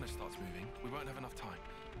 When the Forerunner starts moving, we won't have enough time.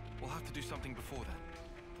 We'll have to do something before then.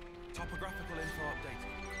 Topographical info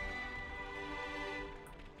updated.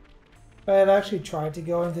 If I had actually tried to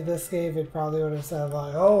go into this cave, it probably would have said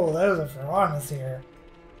like, oh, there's a Piranhas here.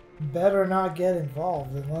 Better not get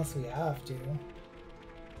involved unless we have to.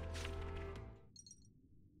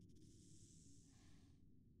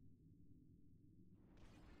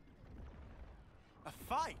 A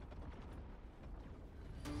fight?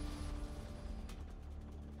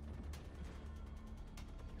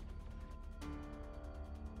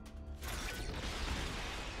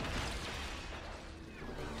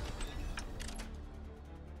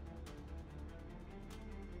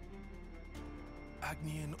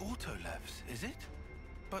 Agnian Autolevs, is it?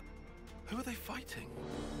 But who are they fighting?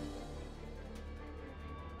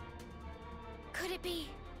 Could it be?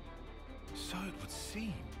 So it would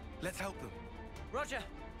seem. Let's help them. Roger.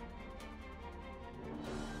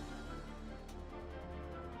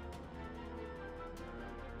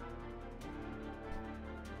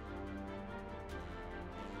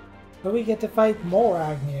 But we get to fight more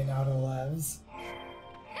Agni and Autolevs.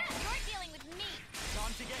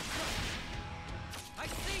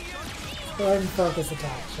 Go ahead and focus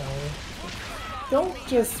attack, shall we? Don't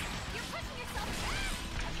just...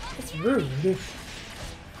 It's rude.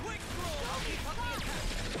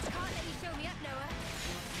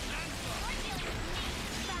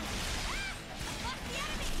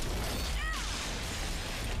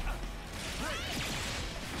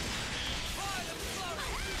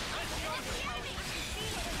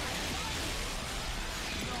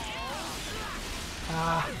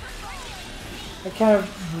 I kind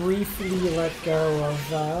of briefly let go of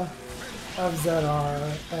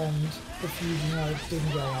Zedar, and the fusion arc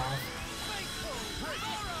didn't go off.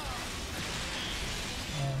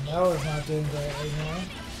 And Noah's not doing great right now.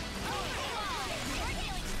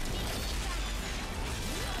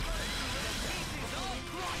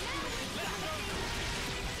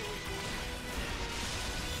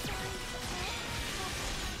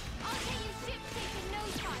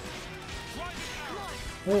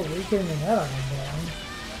 Oh, we couldn't even hit on him down.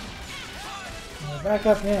 We're back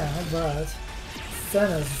up now, but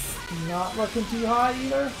Senna's not looking too hot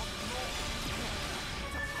either.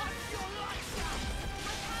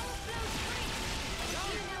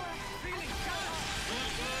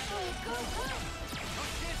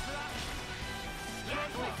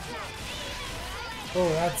 Oh,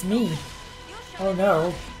 that's me. Oh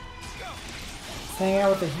no. Let's hang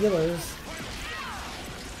out with the healers.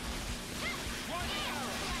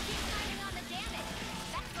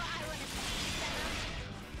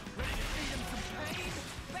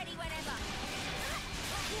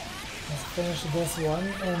 Finish this one,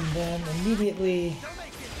 and then immediately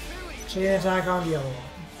chain attack on the other one.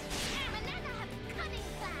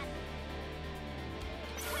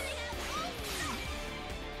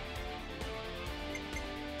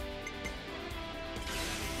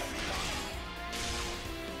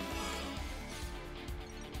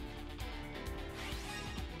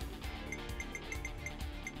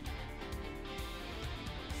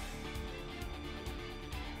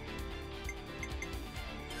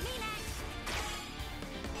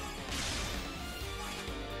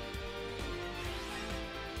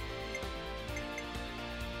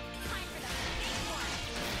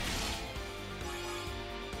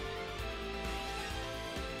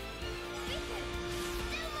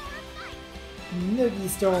 Noogie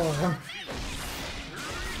Storm.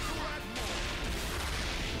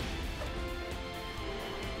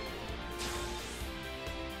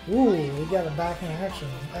 Ooh, we got it back in action.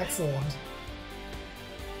 Excellent.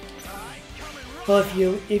 Well,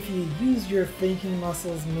 if you use your thinking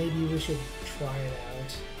muscles, maybe we should try it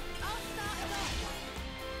out.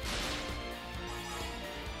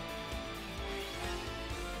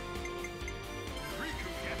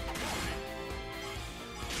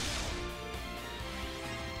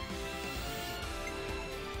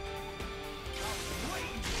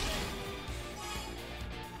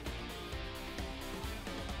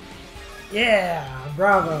 Yeah,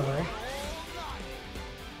 bravo.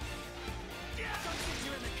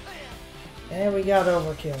 And we got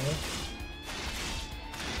overkill.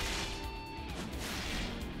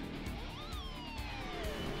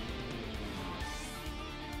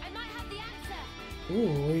 I might have the answer.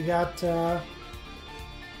 Ooh, we got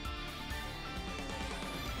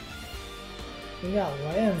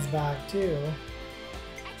lands back too.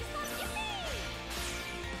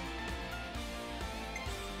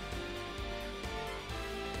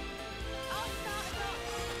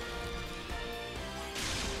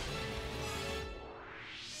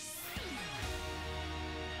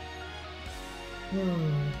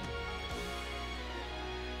 I'm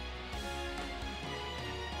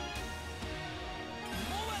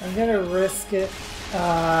gonna risk it, and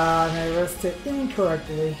I risked it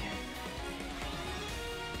incorrectly.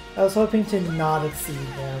 I was hoping to not exceed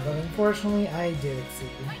there, but unfortunately I did exceed.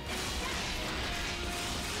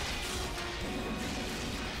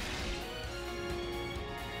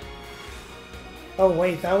 Oh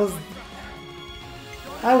wait, that was...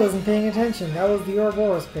 I wasn't paying attention. That was the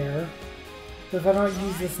Ouroboros pair. So if I don't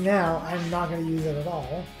use this now, I'm not going to use it at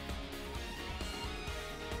all.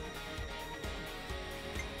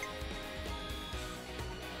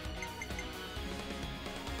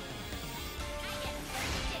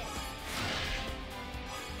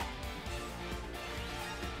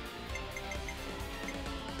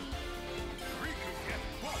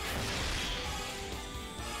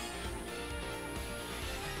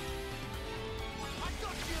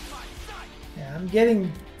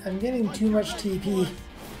 I'm getting too much TP.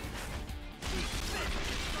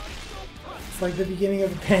 It's like the beginning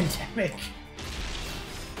of the pandemic.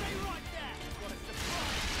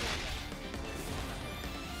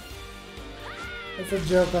 It's a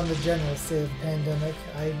joke on the general state of the pandemic.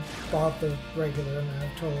 I bought the regular amount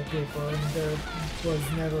of toilet paper and there was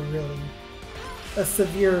never really a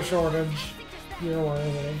severe shortage here where I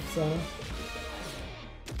live, so...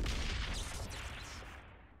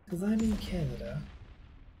 Because I'm in Canada.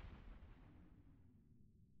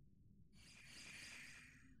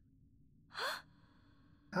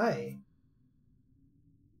 Hi.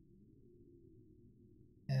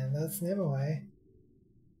 And that's Nimue.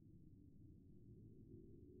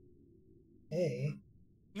 Hey.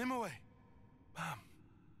 Nimue!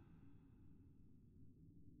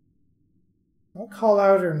 Don't call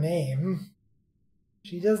out her name.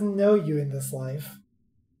 She doesn't know you in this life.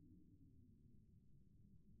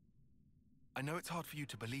 I know it's hard for you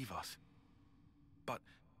to believe us, but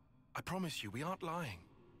I promise you, we aren't lying.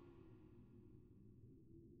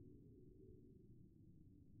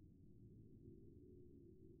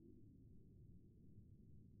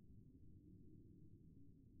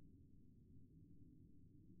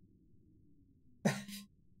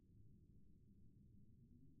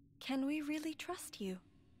 Can we really trust you?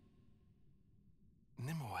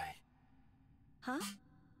 Nimue. Huh?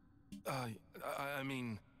 I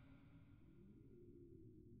mean...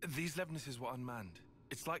 These Levnesses were unmanned.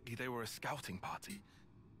 It's likely they were a scouting party.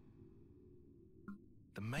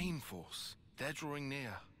 The main force, they're drawing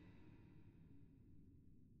near.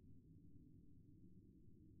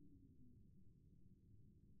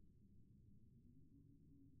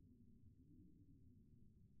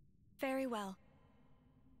 Very well.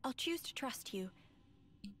 I'll choose to trust you.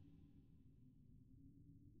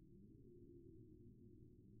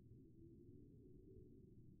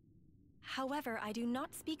 However, I do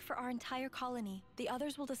not speak for our entire colony. The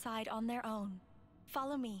others will decide on their own.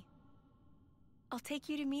 Follow me. I'll take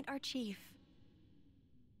you to meet our chief.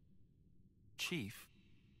 Chief?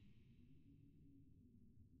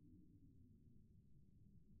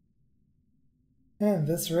 Man,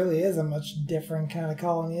 this really is a much different kind of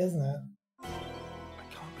colony, isn't it? I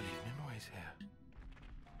can't believe Nimue's here.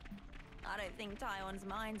 I don't think Taiwan's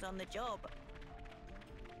mind's on the job.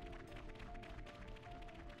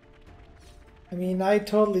 I mean, I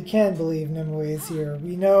totally can believe Nimue is here.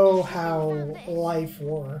 We know how life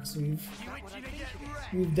works. We've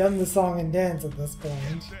done the song and dance at this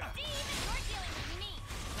point.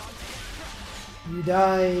 You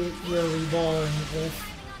die, you're reborn with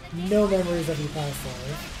no memories of your past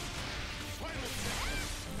life.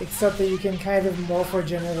 Except that you can kind of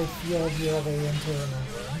morphogenetic field your way into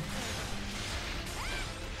remembering.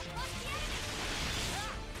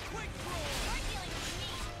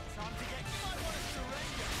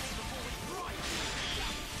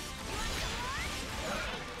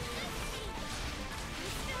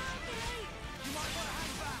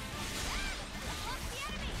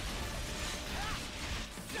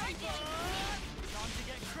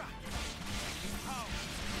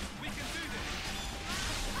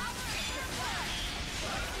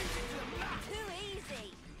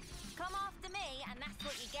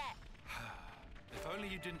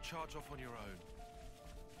 Charge off on your own.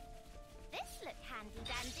 This looked handy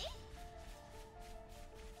dandy.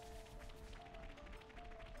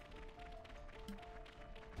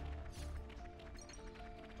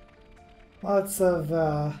 Lots of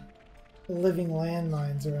living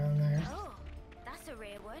landmines around there. Oh, that's a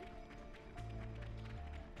rare one.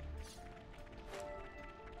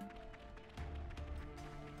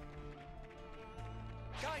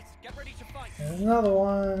 Guys, get ready to fight. There's another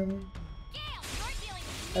one.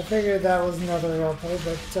 I figured that was another Ropo,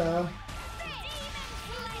 but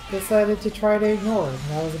decided to try to ignore it,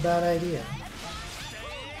 and that was a bad idea.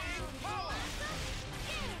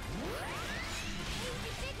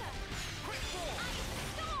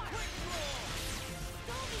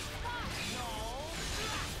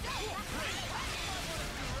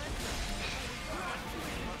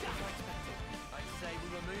 I'd say we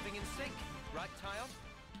were moving in sync, right, Tyon?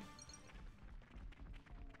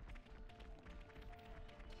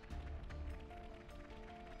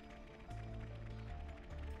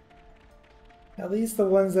 At least the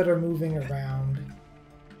ones that are moving around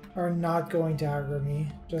are not going to aggro me.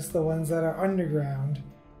 Just the ones that are underground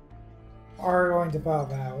are going to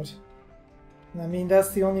pop out. And I mean,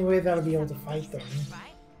 that's the only way that I'll be able to fight them.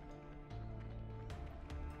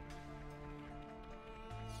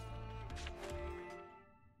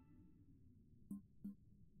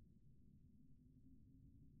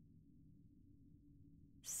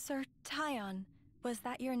 Sir Tyon, was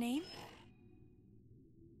that your name?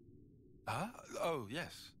 Huh? Oh,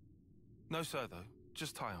 yes. No, sir, though.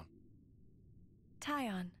 Just Tyon.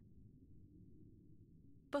 Tyon.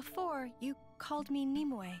 Before, you called me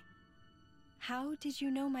Nimue. How did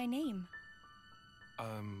you know my name?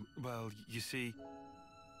 Well, you see...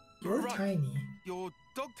 You're right. tiny. Your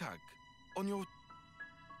dog tag. On your...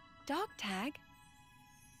 Dog tag?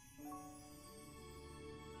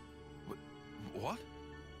 What?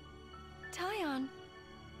 Tyon.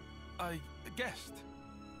 I guessed.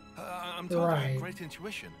 I'm told I have great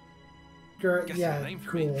intuition. Guessing Yeah, a name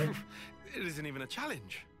for cool. me. It isn't even a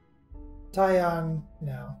challenge. Tyon,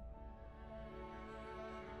 no.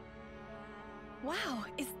 Wow,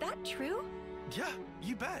 is that true? Yeah,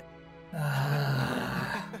 you bet.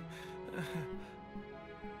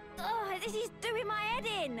 Oh, this is doing my head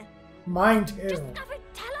in. Mine too. Just never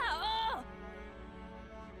tell her. Oh.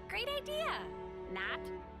 Great idea, Nat.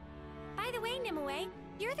 By the way, Nimue,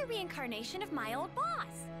 you're the reincarnation of my old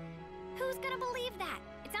boss. Who's gonna believe that?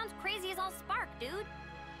 It sounds crazy as all spark, dude.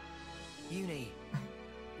 Uni,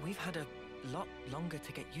 we've had a lot longer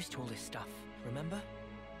to get used to all this stuff, remember?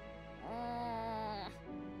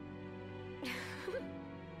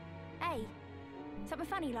 Hey, something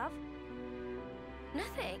funny, love?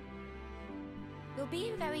 Nothing. You're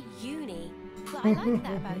being very uni, but I like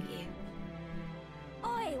that about you.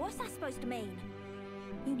 Oi, what's that supposed to mean?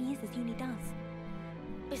 Uni is as uni does.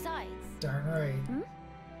 Besides... Darn right.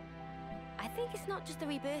 I think it's not just the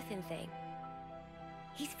rebirthing thing.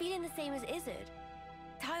 He's feeling the same as Isurd.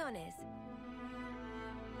 Tyon is.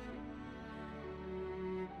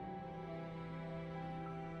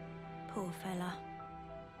 Poor fella.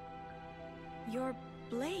 Your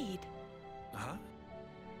blade. Huh?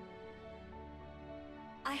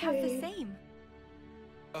 I have the same.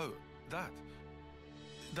 Oh, that.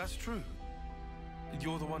 That's true.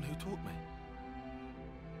 You're the one who taught me.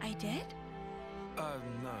 I did?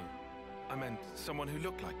 No. I meant someone who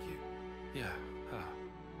looked like you. Yeah,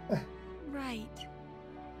 Right.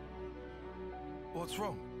 What's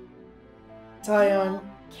wrong? Tyon,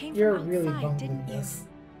 Came you're from really outside, bummed in didn't you? Yes.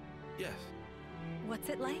 this. What's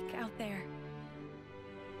it like out there?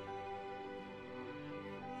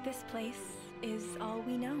 This place is all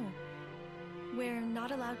we know. We're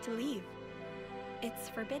not allowed to leave. It's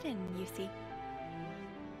forbidden, you see.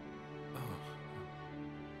 Oh.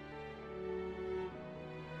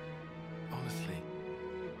 Honestly,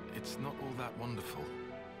 it's not all that wonderful.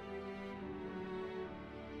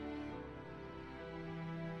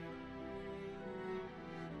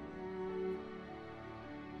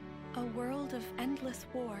 A world of endless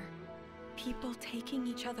war. People taking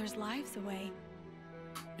each other's lives away.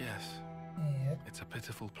 Yes. Yep. It's a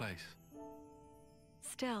pitiful place.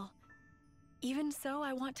 Still, even so,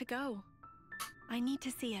 I want to go. I need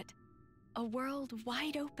to see it. A world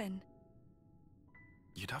wide open.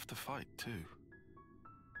 You'd have to fight, too.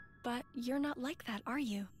 But you're not like that, are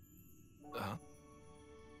you? Huh?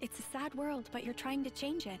 It's a sad world, but you're trying to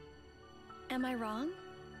change it. Am I wrong?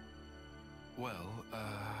 Well,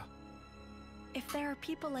 If there are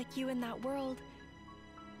people like you in that world,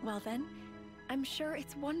 well then, I'm sure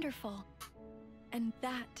it's wonderful. And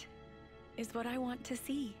that is what I want to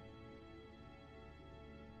see.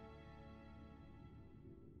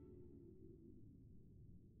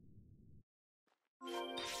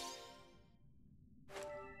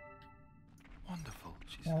 Wonderful,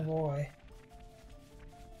 she Oh said. boy.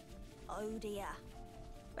 Oh dear.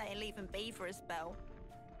 Better leave him be for a spell.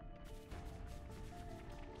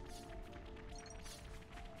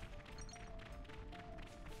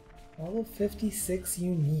 Level 56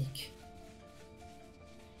 unique.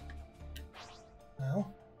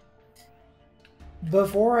 Well,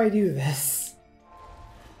 before I do this,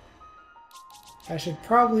 I should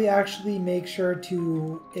probably actually make sure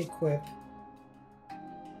to equip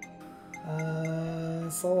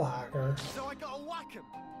Soul Hacker. So I gotta whack him.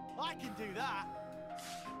 I can do that.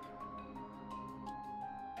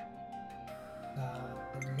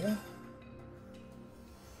 There we go.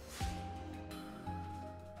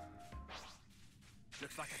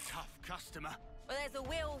 Looks like a tough customer. Well, there's a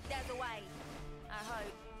will, there's a way. I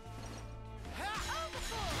hope.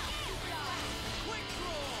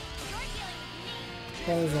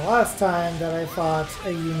 That was the last time that I fought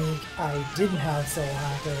a unique I didn't have Soul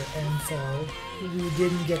Hacker, and so we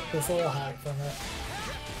didn't get the Soul Hack from it.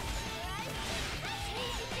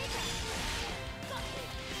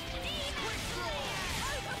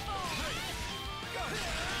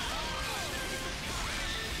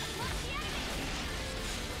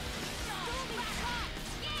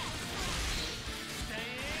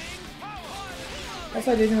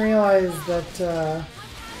 Also, I didn't realize that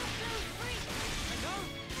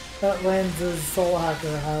that Lens's Soul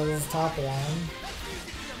Hacker has top one.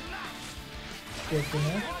 Good to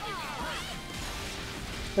know.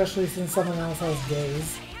 Especially since someone else has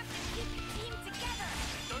gaze.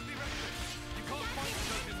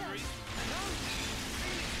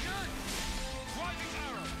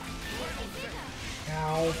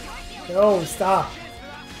 Ow. No, stop.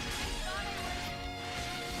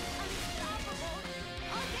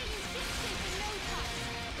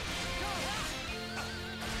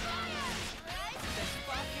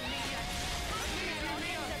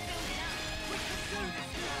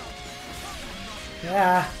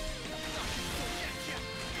 Yeah.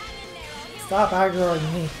 Stop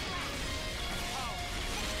aggroing me.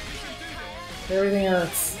 Everything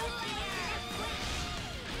hurts.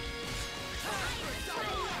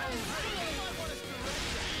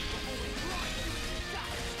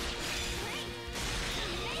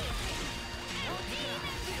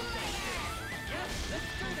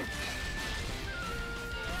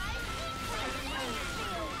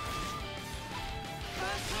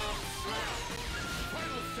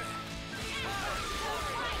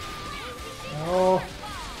 Oh.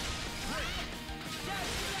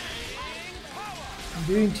 I'm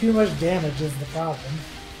doing too much damage is the problem.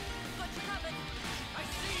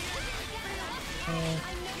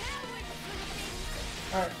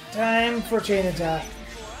 Alright, time for chain attack.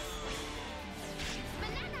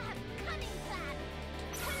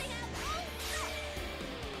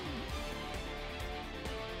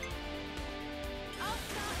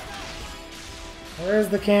 Where's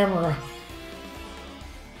the camera?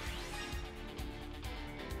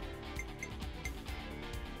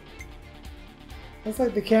 Looks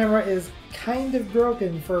like the camera is kind of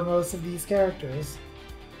broken for most of these characters.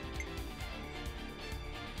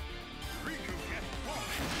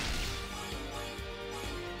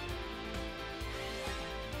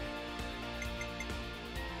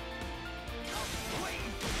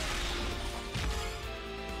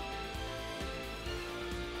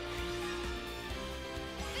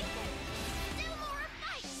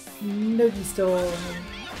 Nogi still.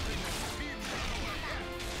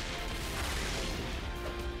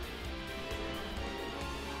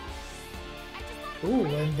 Ooh,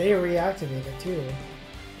 and they reactivate it too.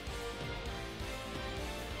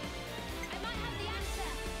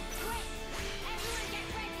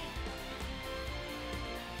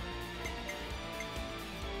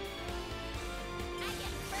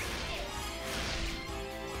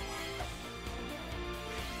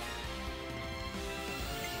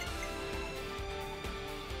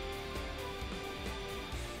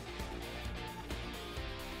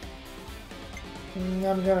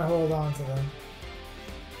 I'm gonna hold on to them.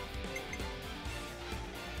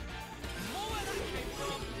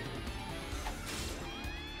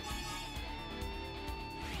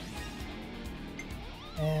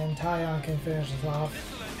 And Tyon can finish this off.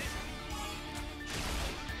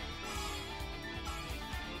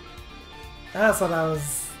 That's what I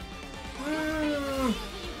was...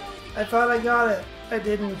 I thought I got it. I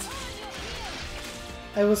didn't.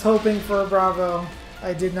 I was hoping for a Bravo.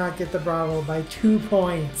 I did not get the Bravo by 2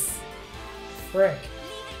 points. Frick.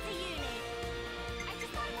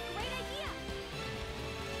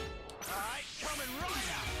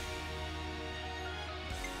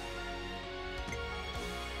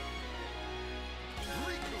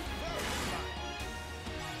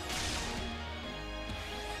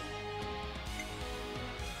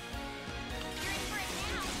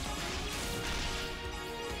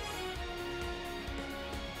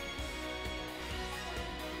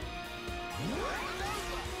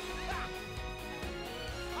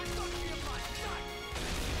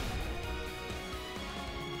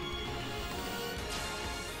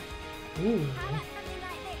 Ooh.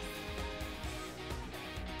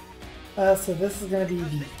 So this is going to be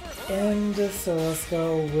the end, so let's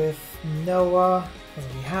go with Noah, and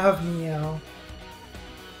we have Neo.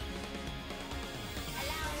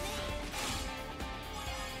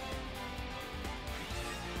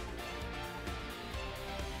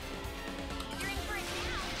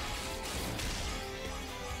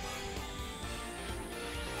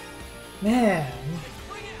 Man,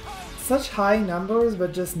 such high numbers,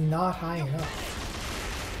 but just not high enough.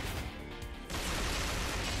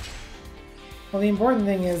 Well, the important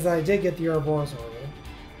thing is I did get the Ouroboros order.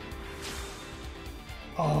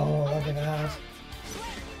 Oh, look at that.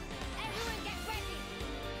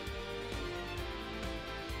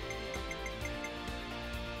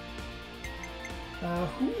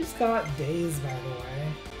 Who's got days, by the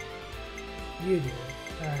way? You do.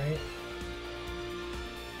 Alright.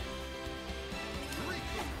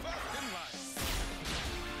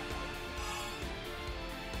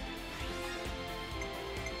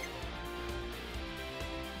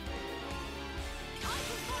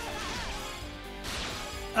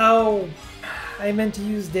 Oh, I meant to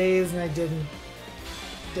use days and I didn't.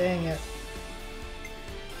 Dang it.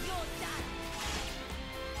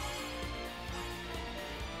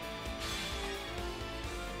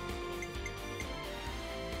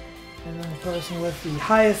 And then the person with the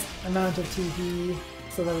highest amount of TP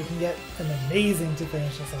so that we can get an amazing to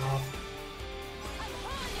finish us off.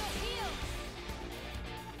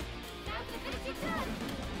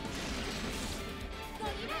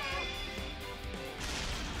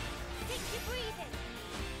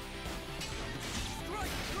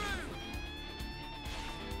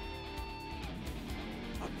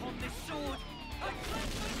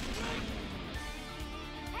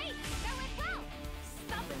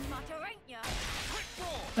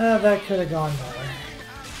 That could have gone better.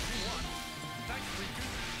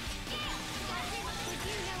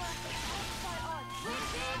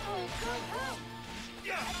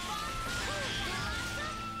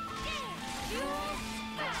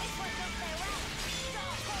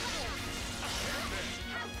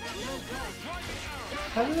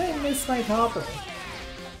 How did I miss my topper?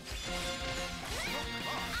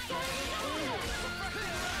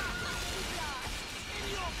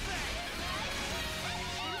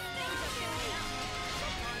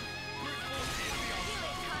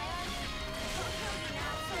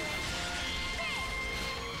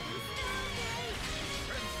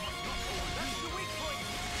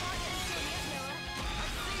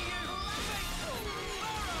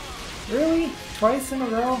 Really? Twice in a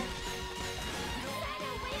row?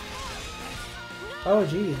 Oh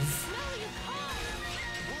jeez.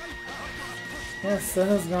 Yes,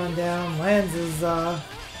 Senna's gone down. Lance is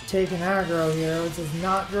taking aggro here, which is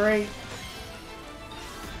not great.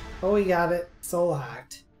 Oh, we got it. Soul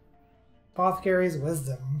Hacked. Apothecary's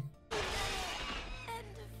Wisdom.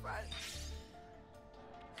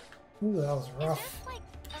 Ooh, that was rough.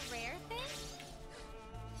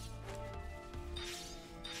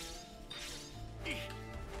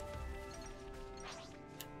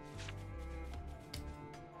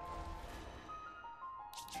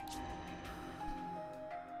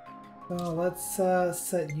 So let's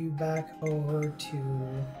set you back over to.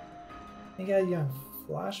 I think I had you on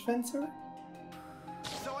Flash Fencer.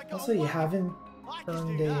 Also, you haven't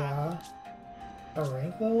earned a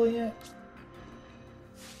rank level yet.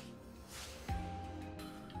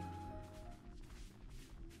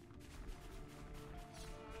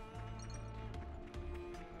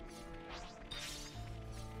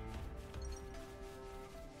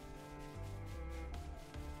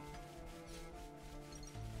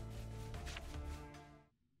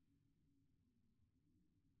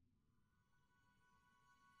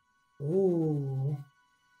 Ooh.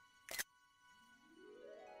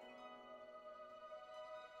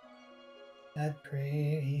 That's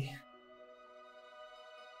pretty.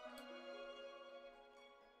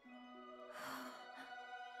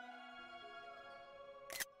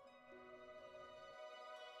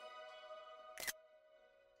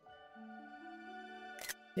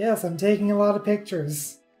 Yes, I'm taking a lot of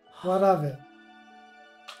pictures. What of it?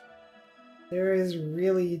 There is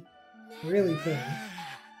really pretty.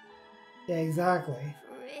 Yeah, exactly.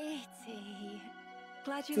 Pretty.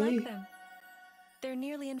 Glad you like them. They're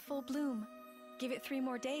nearly in full bloom. Give it 3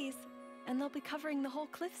 more days, and they'll be covering the whole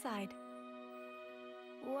cliffside.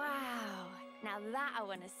 Wow. Now that I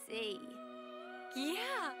want to see.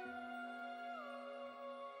 Yeah!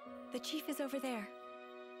 The chief is over there.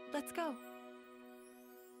 Let's go.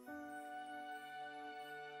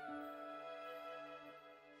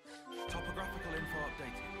 Topographical info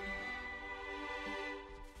updated.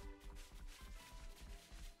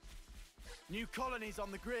 New colonies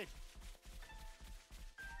on the grid.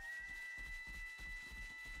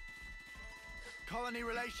 colony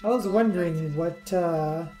relations. I was wondering what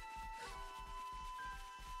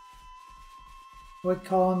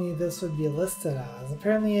colony this would be listed as.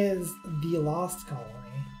 Apparently it is the Lost Colony.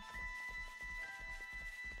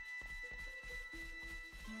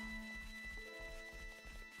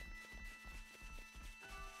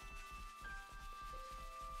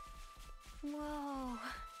 Whoa,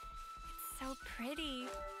 it's so pretty.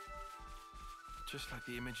 Just like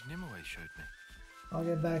the image Nimue showed me. I'll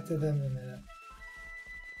get back to them in a minute.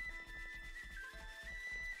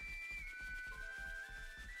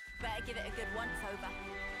 Better give it a good once-over.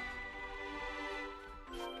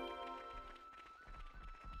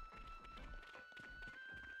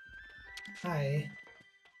 Hi.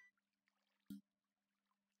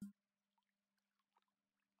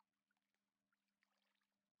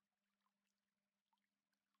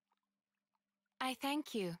 I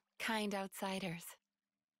thank you, kind outsiders.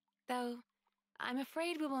 Though, I'm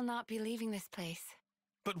afraid we will not be leaving this place.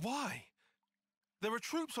 But why? There are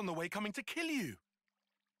troops on the way coming to kill you.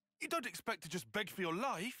 You don't expect to just beg for your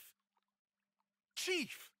life.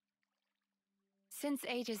 Chief! Since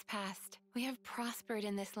ages past, we have prospered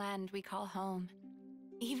in this land we call home,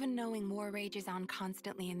 even knowing war rages on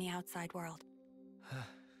constantly in the outside world.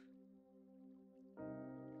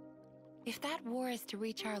 If that war is to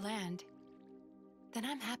reach our land, then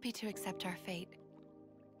I'm happy to accept our fate.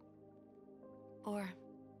 Or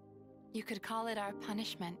you could call it our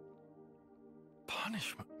punishment.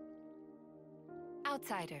 Punishment?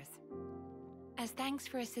 Outsiders. As thanks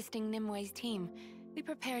for assisting Nimue's team, we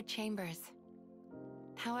prepared chambers.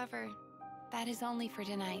 However, that is only for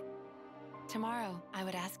tonight. Tomorrow, I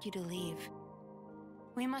would ask you to leave.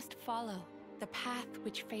 We must follow the path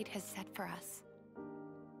which fate has set for us.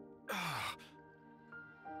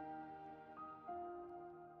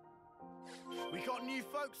 We got new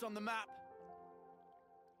folks on the map.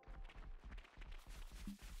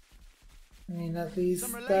 I mean, at least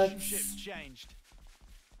Some that's... relationships changed.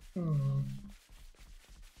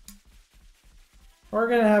 We're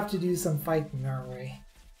gonna have to do some fighting, aren't we?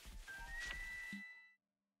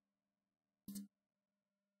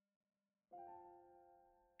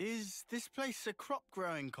 Is this place a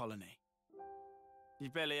crop-growing colony? You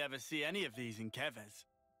barely ever see any of these in Keves.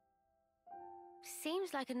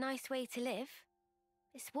 Seems like a nice way to live.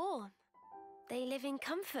 It's warm. They live in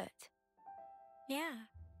comfort. Yeah.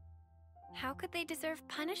 How could they deserve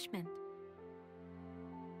punishment?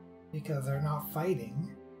 Because they're not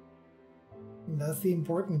fighting. And that's the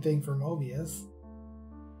important thing for Mobius.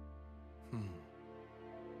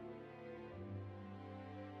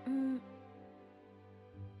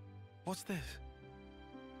 What's this?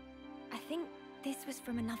 I think this was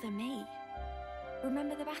from another me.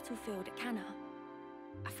 Remember the battlefield at Cana?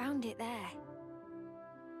 I found it there.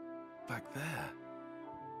 Back there?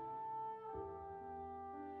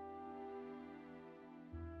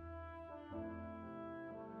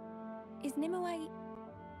 Is Nimue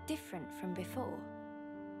different from before?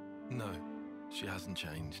 No, she hasn't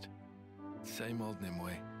changed. Same old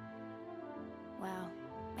Nimue. Well,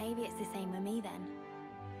 maybe it's the same with me then.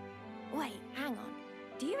 Wait, hang on.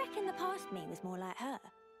 Do you reckon the past me was more like her?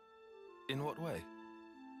 In what way?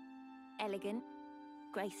 Elegant,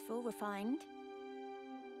 graceful, refined?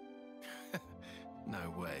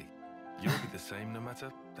 No way. You'll be the same no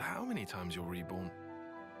matter how many times you're reborn.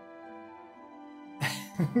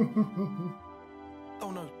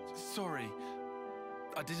 Oh no, sorry.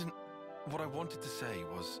 I didn't... What I wanted to say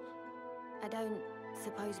was... I don't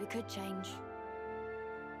suppose we could change.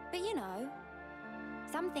 But you know,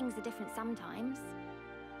 some things are different sometimes.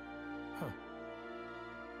 Huh.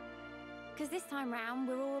 Because this time round,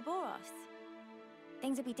 we're Ouroboros.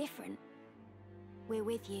 Things will be different. We're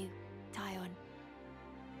with you, Taion.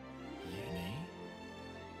 Uni?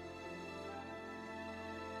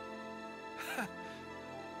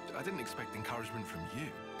 I didn't expect encouragement from you.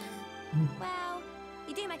 Well,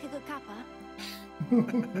 you do make a good cuppa.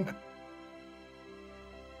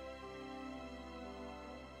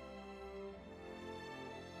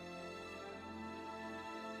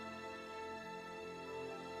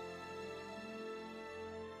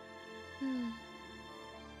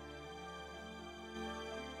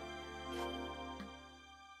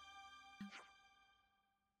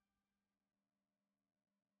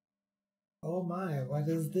 Oh my, what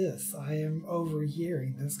is this? I am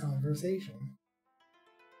overhearing this conversation.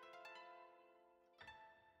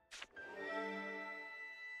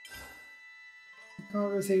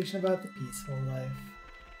 Conversation about the peaceful life.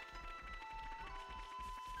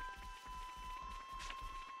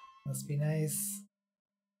 Must be nice.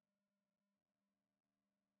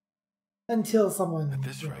 Until someone... At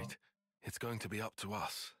this rate, it's going to be up to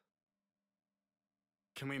us.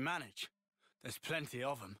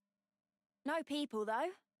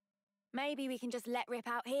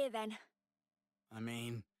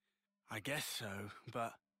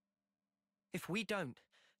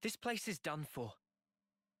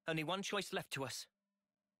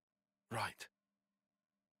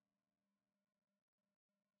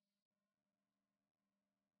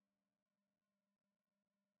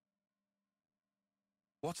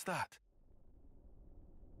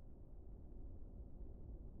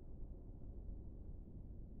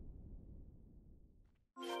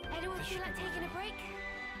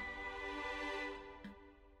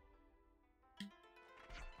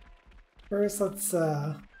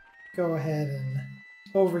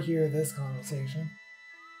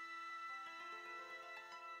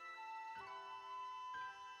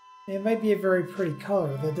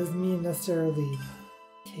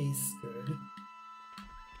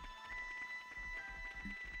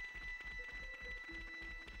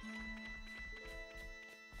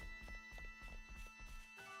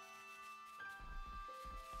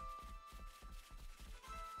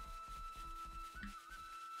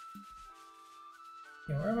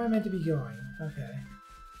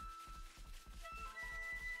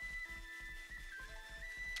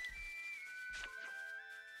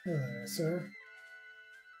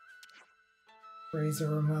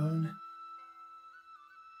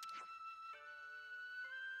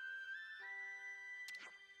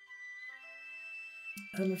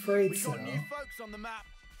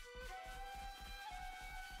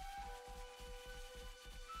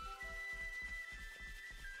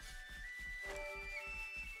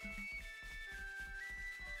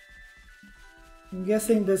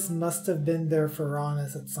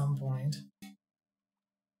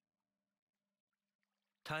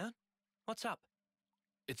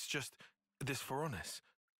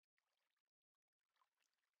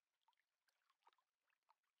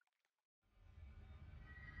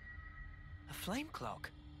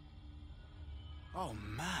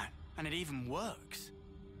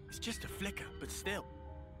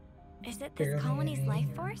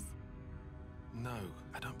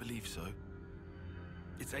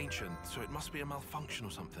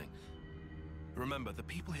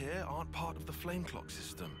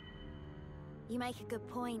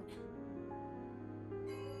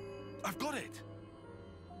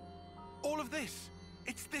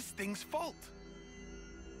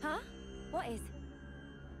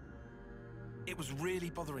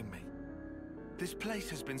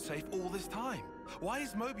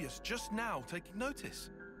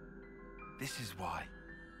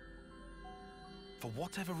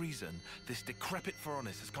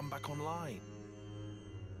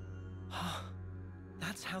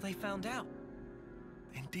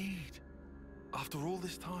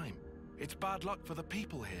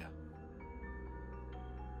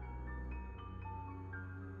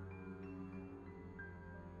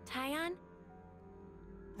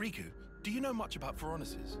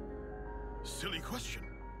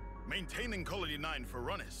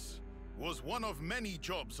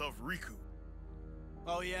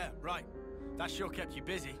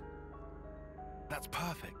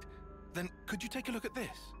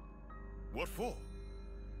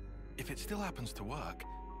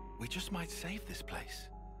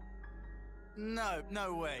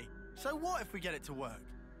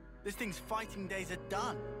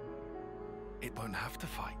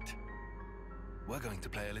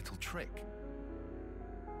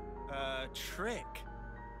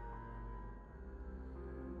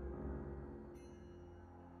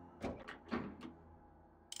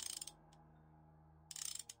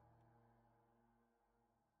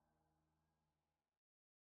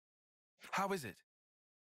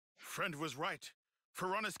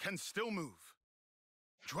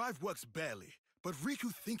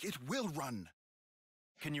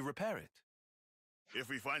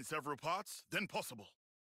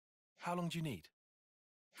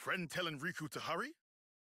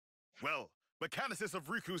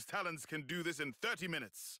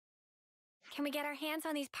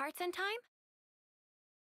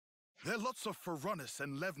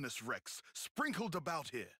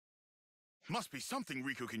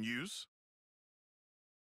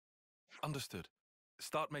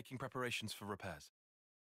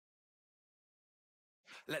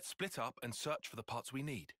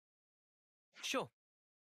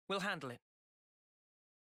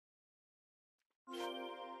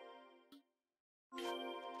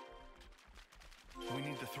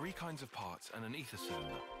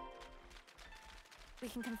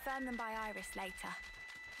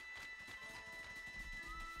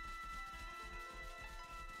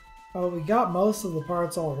 Oh, we got most of the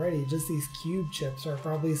parts already. Just these cube chips are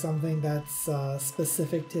probably something that's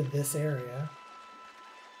specific to this area.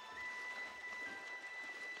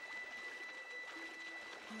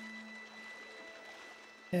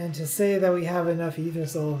 And to say that we have enough ether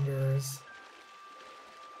cylinders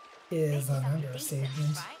is an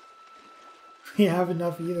understatement. We have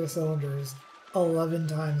enough ether cylinders 11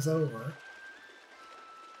 times over.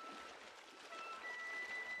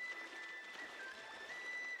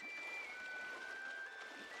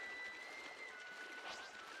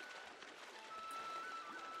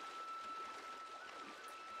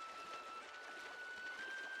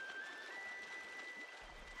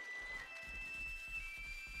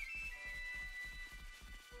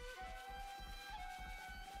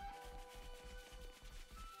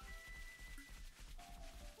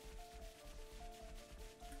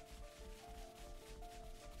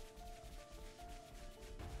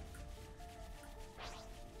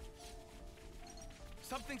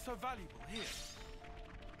 Something so valuable here.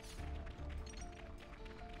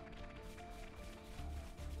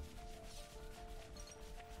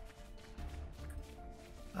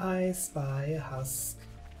 I spy a husk.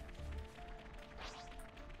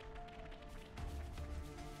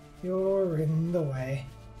 You're in the way.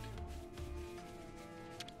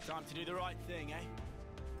 Time to do the right thing, eh?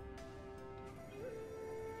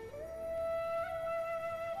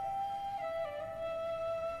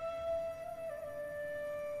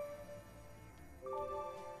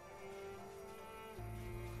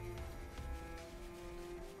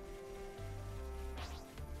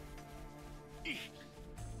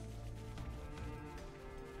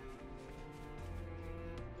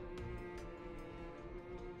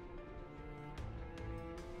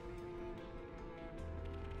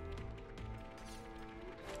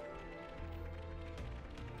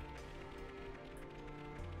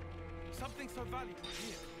 Something so valuable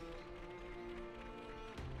here.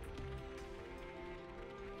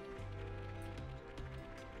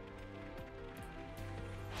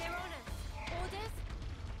 They're on us. Orders?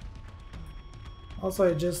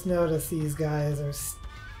 Also, I just noticed these guys are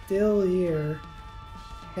still here,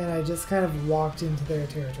 and I just kind of walked into their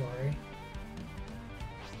territory.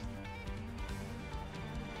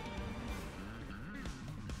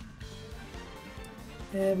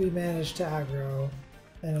 And we managed to aggro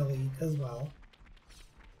an elite as well.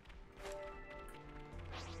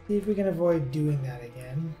 See if we can avoid doing that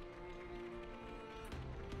again.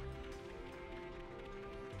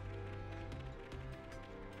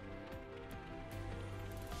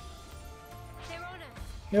 They're on us.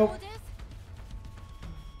 Nope. Orders?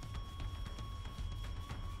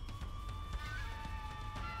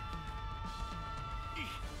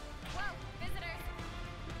 Whoa, visitors.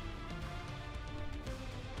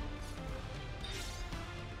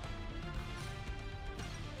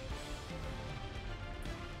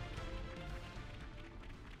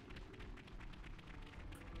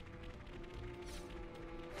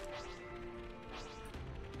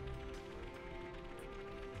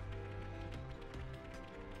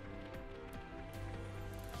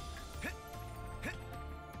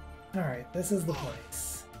 Alright, this is the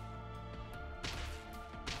place.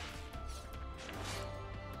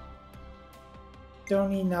 Don't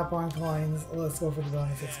need napalm coins, let's go for the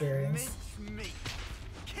bonus experience. Meat.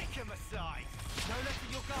 Kick him aside. No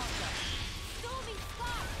letting your guard down. Stormy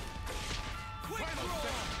spark. Quick roar.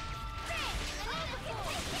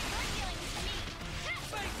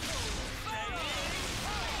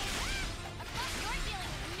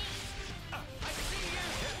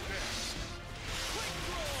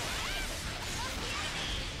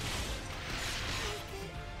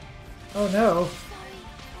 Oh no!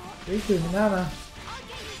 Riku Nana.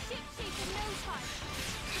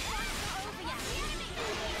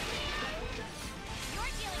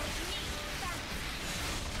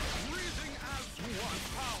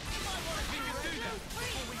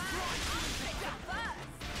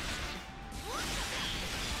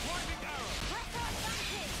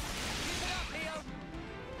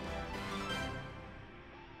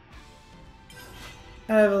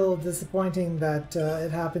 Kind of a little disappointing that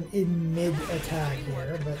it happened in mid-attack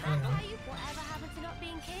here, but you know. Whatever happened to not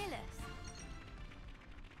being careless?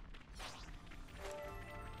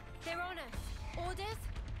 They're on us. Orders?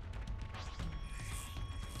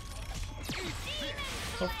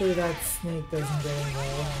 Hopefully that snake doesn't get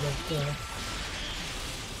involved, but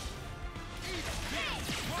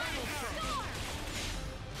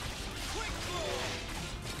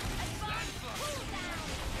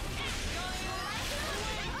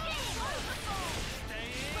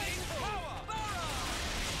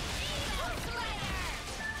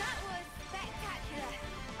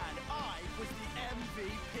And I was the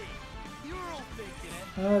MVP.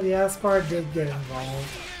 Oh, the Aspar did get involved.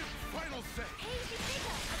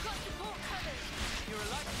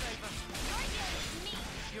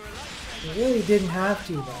 It really didn't have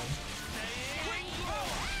to, though.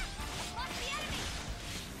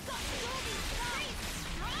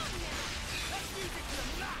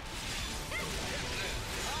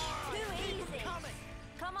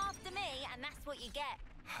 Come after me, and that's what you get.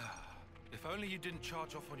 If only you didn't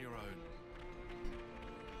charge off on your own.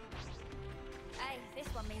 Hey, this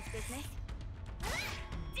one means business.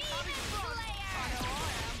 Demon Slayer!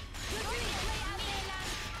 You're doing it out there, lad.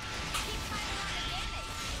 Keep fighting on the game.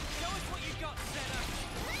 Show us what you got, Senna.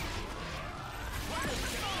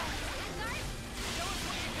 Show us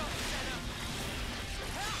what you got, Senna.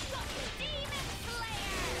 Demon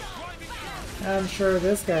Slayer! I'm sure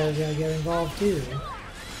this guy is gonna get involved too.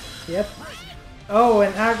 Yep. Oh,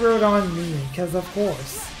 and aggroed on me, because of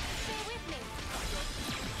course.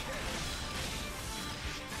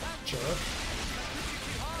 Jerk.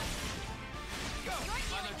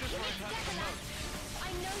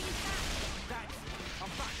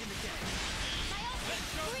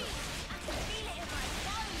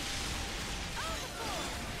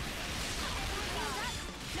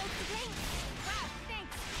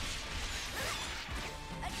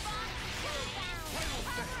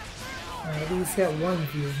 At least get one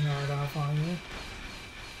fusion art off on you.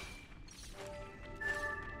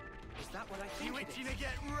 Is that what I think it is?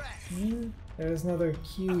 Yeah, there's another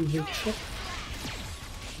cube chip.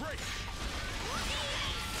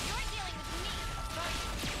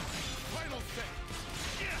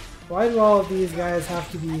 Why do all of these guys have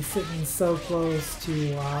to be sitting so close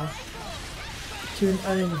to an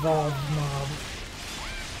uninvolved mob?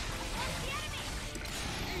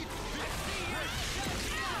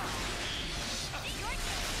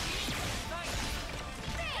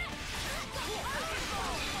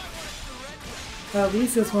 Well, at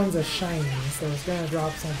least this one's a shiny, so it's gonna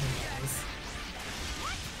drop something nice.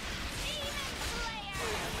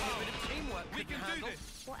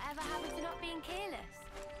 Whatever happened to not being careless?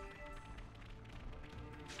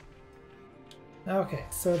 Okay,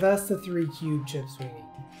 so that's the 3 cube chips we need.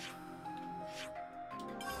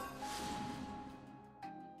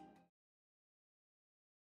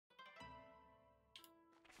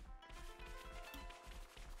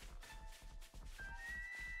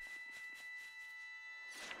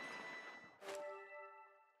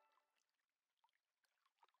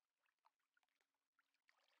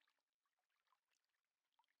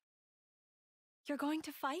 You're going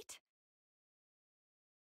to fight?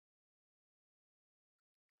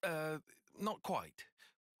 Not quite.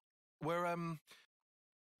 We're,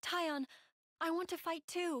 Taion, I want to fight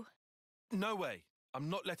too. No way. I'm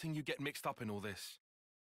not letting you get mixed up in all this.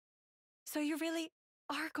 So you really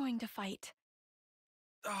are going to fight?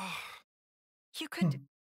 Ah. You could...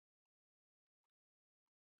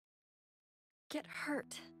 get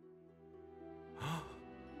hurt.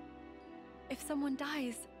 If someone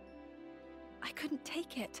dies, I couldn't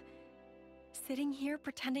take it. Sitting here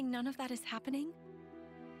pretending none of that is happening?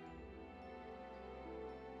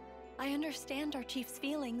 I understand our chief's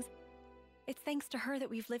feelings. It's thanks to her that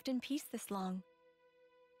we've lived in peace this long.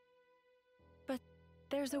 But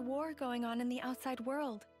there's a war going on in the outside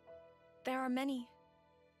world. There are many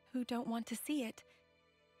who don't want to see it,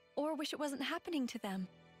 or wish it wasn't happening to them.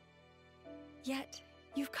 Yet,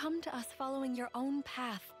 you've come to us following your own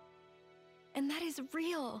path. And that is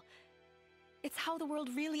real. It's how the world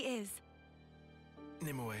really is.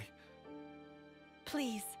 Nimue.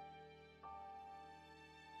 Please.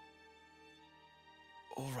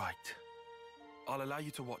 All right. I'll allow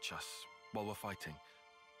you to watch us while we're fighting.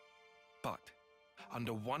 But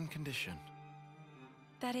under one condition.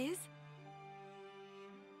 That is?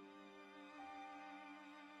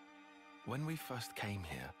 When we first came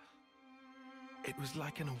here, it was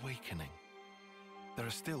like an awakening. There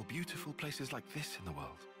are still beautiful places like this in the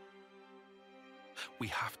world. We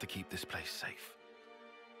have to keep this place safe.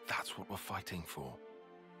 That's what we're fighting for.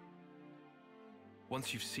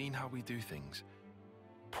 Once you've seen how we do things,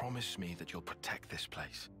 promise me that you'll protect this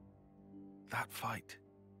place. That fight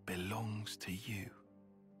belongs to you.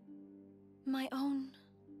 My own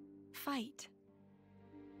fight.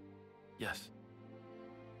 Yes.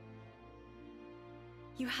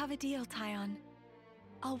 You have a deal, Taion.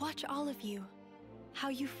 I'll watch all of you. How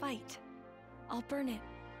you fight. I'll burn it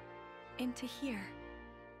into here.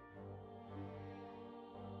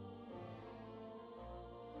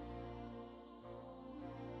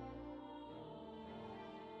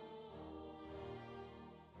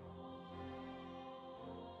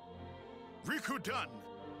 Riku done.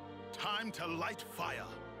 Time to light fire.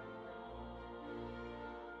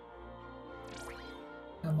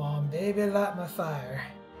 Come on, baby, light my fire.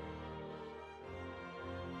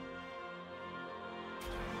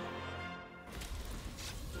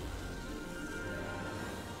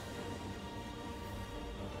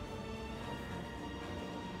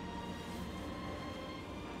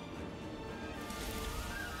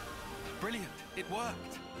 Brilliant! It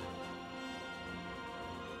worked!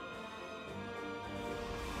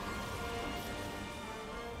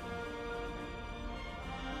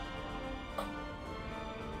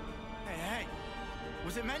 Hey,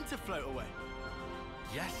 was it meant to float away?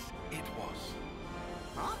 Yes, it was.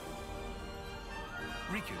 Huh?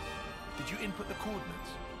 Riku, did you input the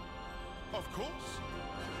coordinates? Of course.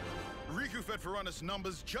 Riku fed Varanus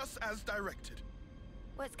numbers just as directed.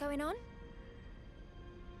 What's going on?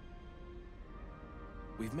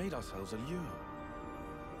 We've made ourselves a lure.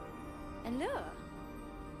 A lure?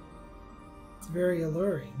 It's very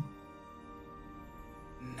alluring.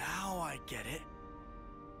 Now I get it.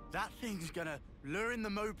 That thing's gonna lure in the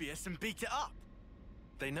Mobius and beat it up.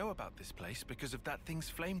 They know about this place because of that thing's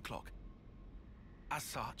flame clock. As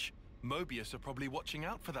such, Mobius are probably watching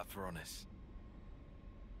out for that Varanus.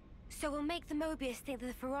 So we'll make the Mobius think that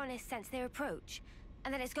the Varanus sense their approach,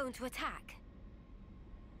 and then it's going to attack.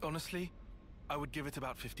 Honestly, I would give it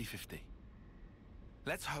about 50-50.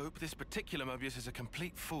 Let's hope this particular Mobius is a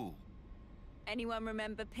complete fool. Anyone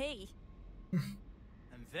remember P?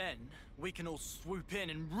 And then we can all swoop in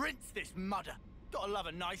and rinse this mudder. Gotta love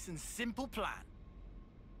a nice and simple plan.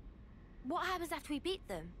 What happens after we beat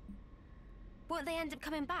them? Won't they end up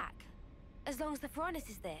coming back? As long as the Varanus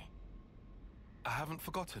is there? I haven't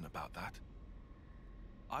forgotten about that.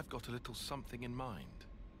 I've got a little something in mind.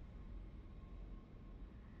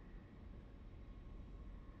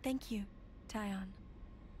 Thank you, Taion.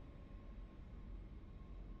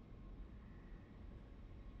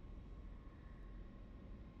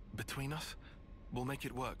 Between us, we'll make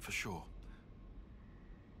it work for sure.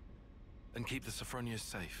 And keep the Sophronias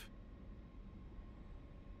safe.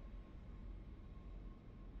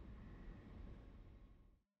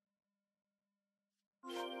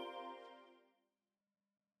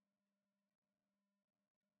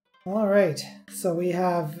 All right, so we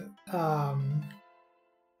have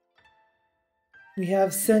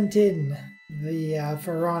sent in the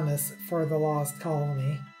Varanus for the Lost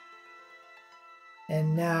Colony,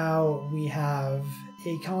 and now we have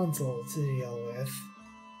a console to deal with.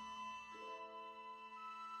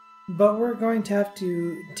 But we're going to have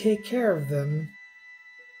to take care of them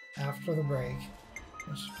after the break.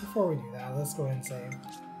 Which, before we do that, let's go ahead and save.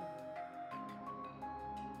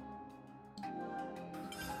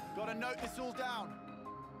 Gotta note this all down.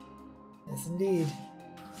 Yes, indeed.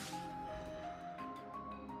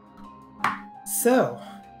 So,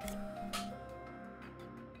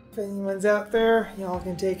 if anyone's out there, y'all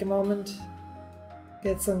can take a moment,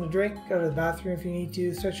 get something to drink, go to the bathroom if you need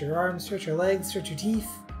to, stretch your arms, stretch your legs, stretch your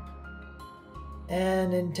teeth.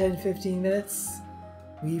 And in 10-15 minutes,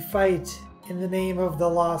 we fight in the name of the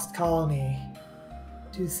Lost Colony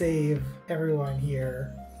to save everyone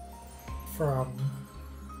here from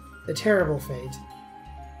the terrible fate.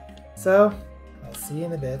 So, I'll see you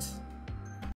in a bit.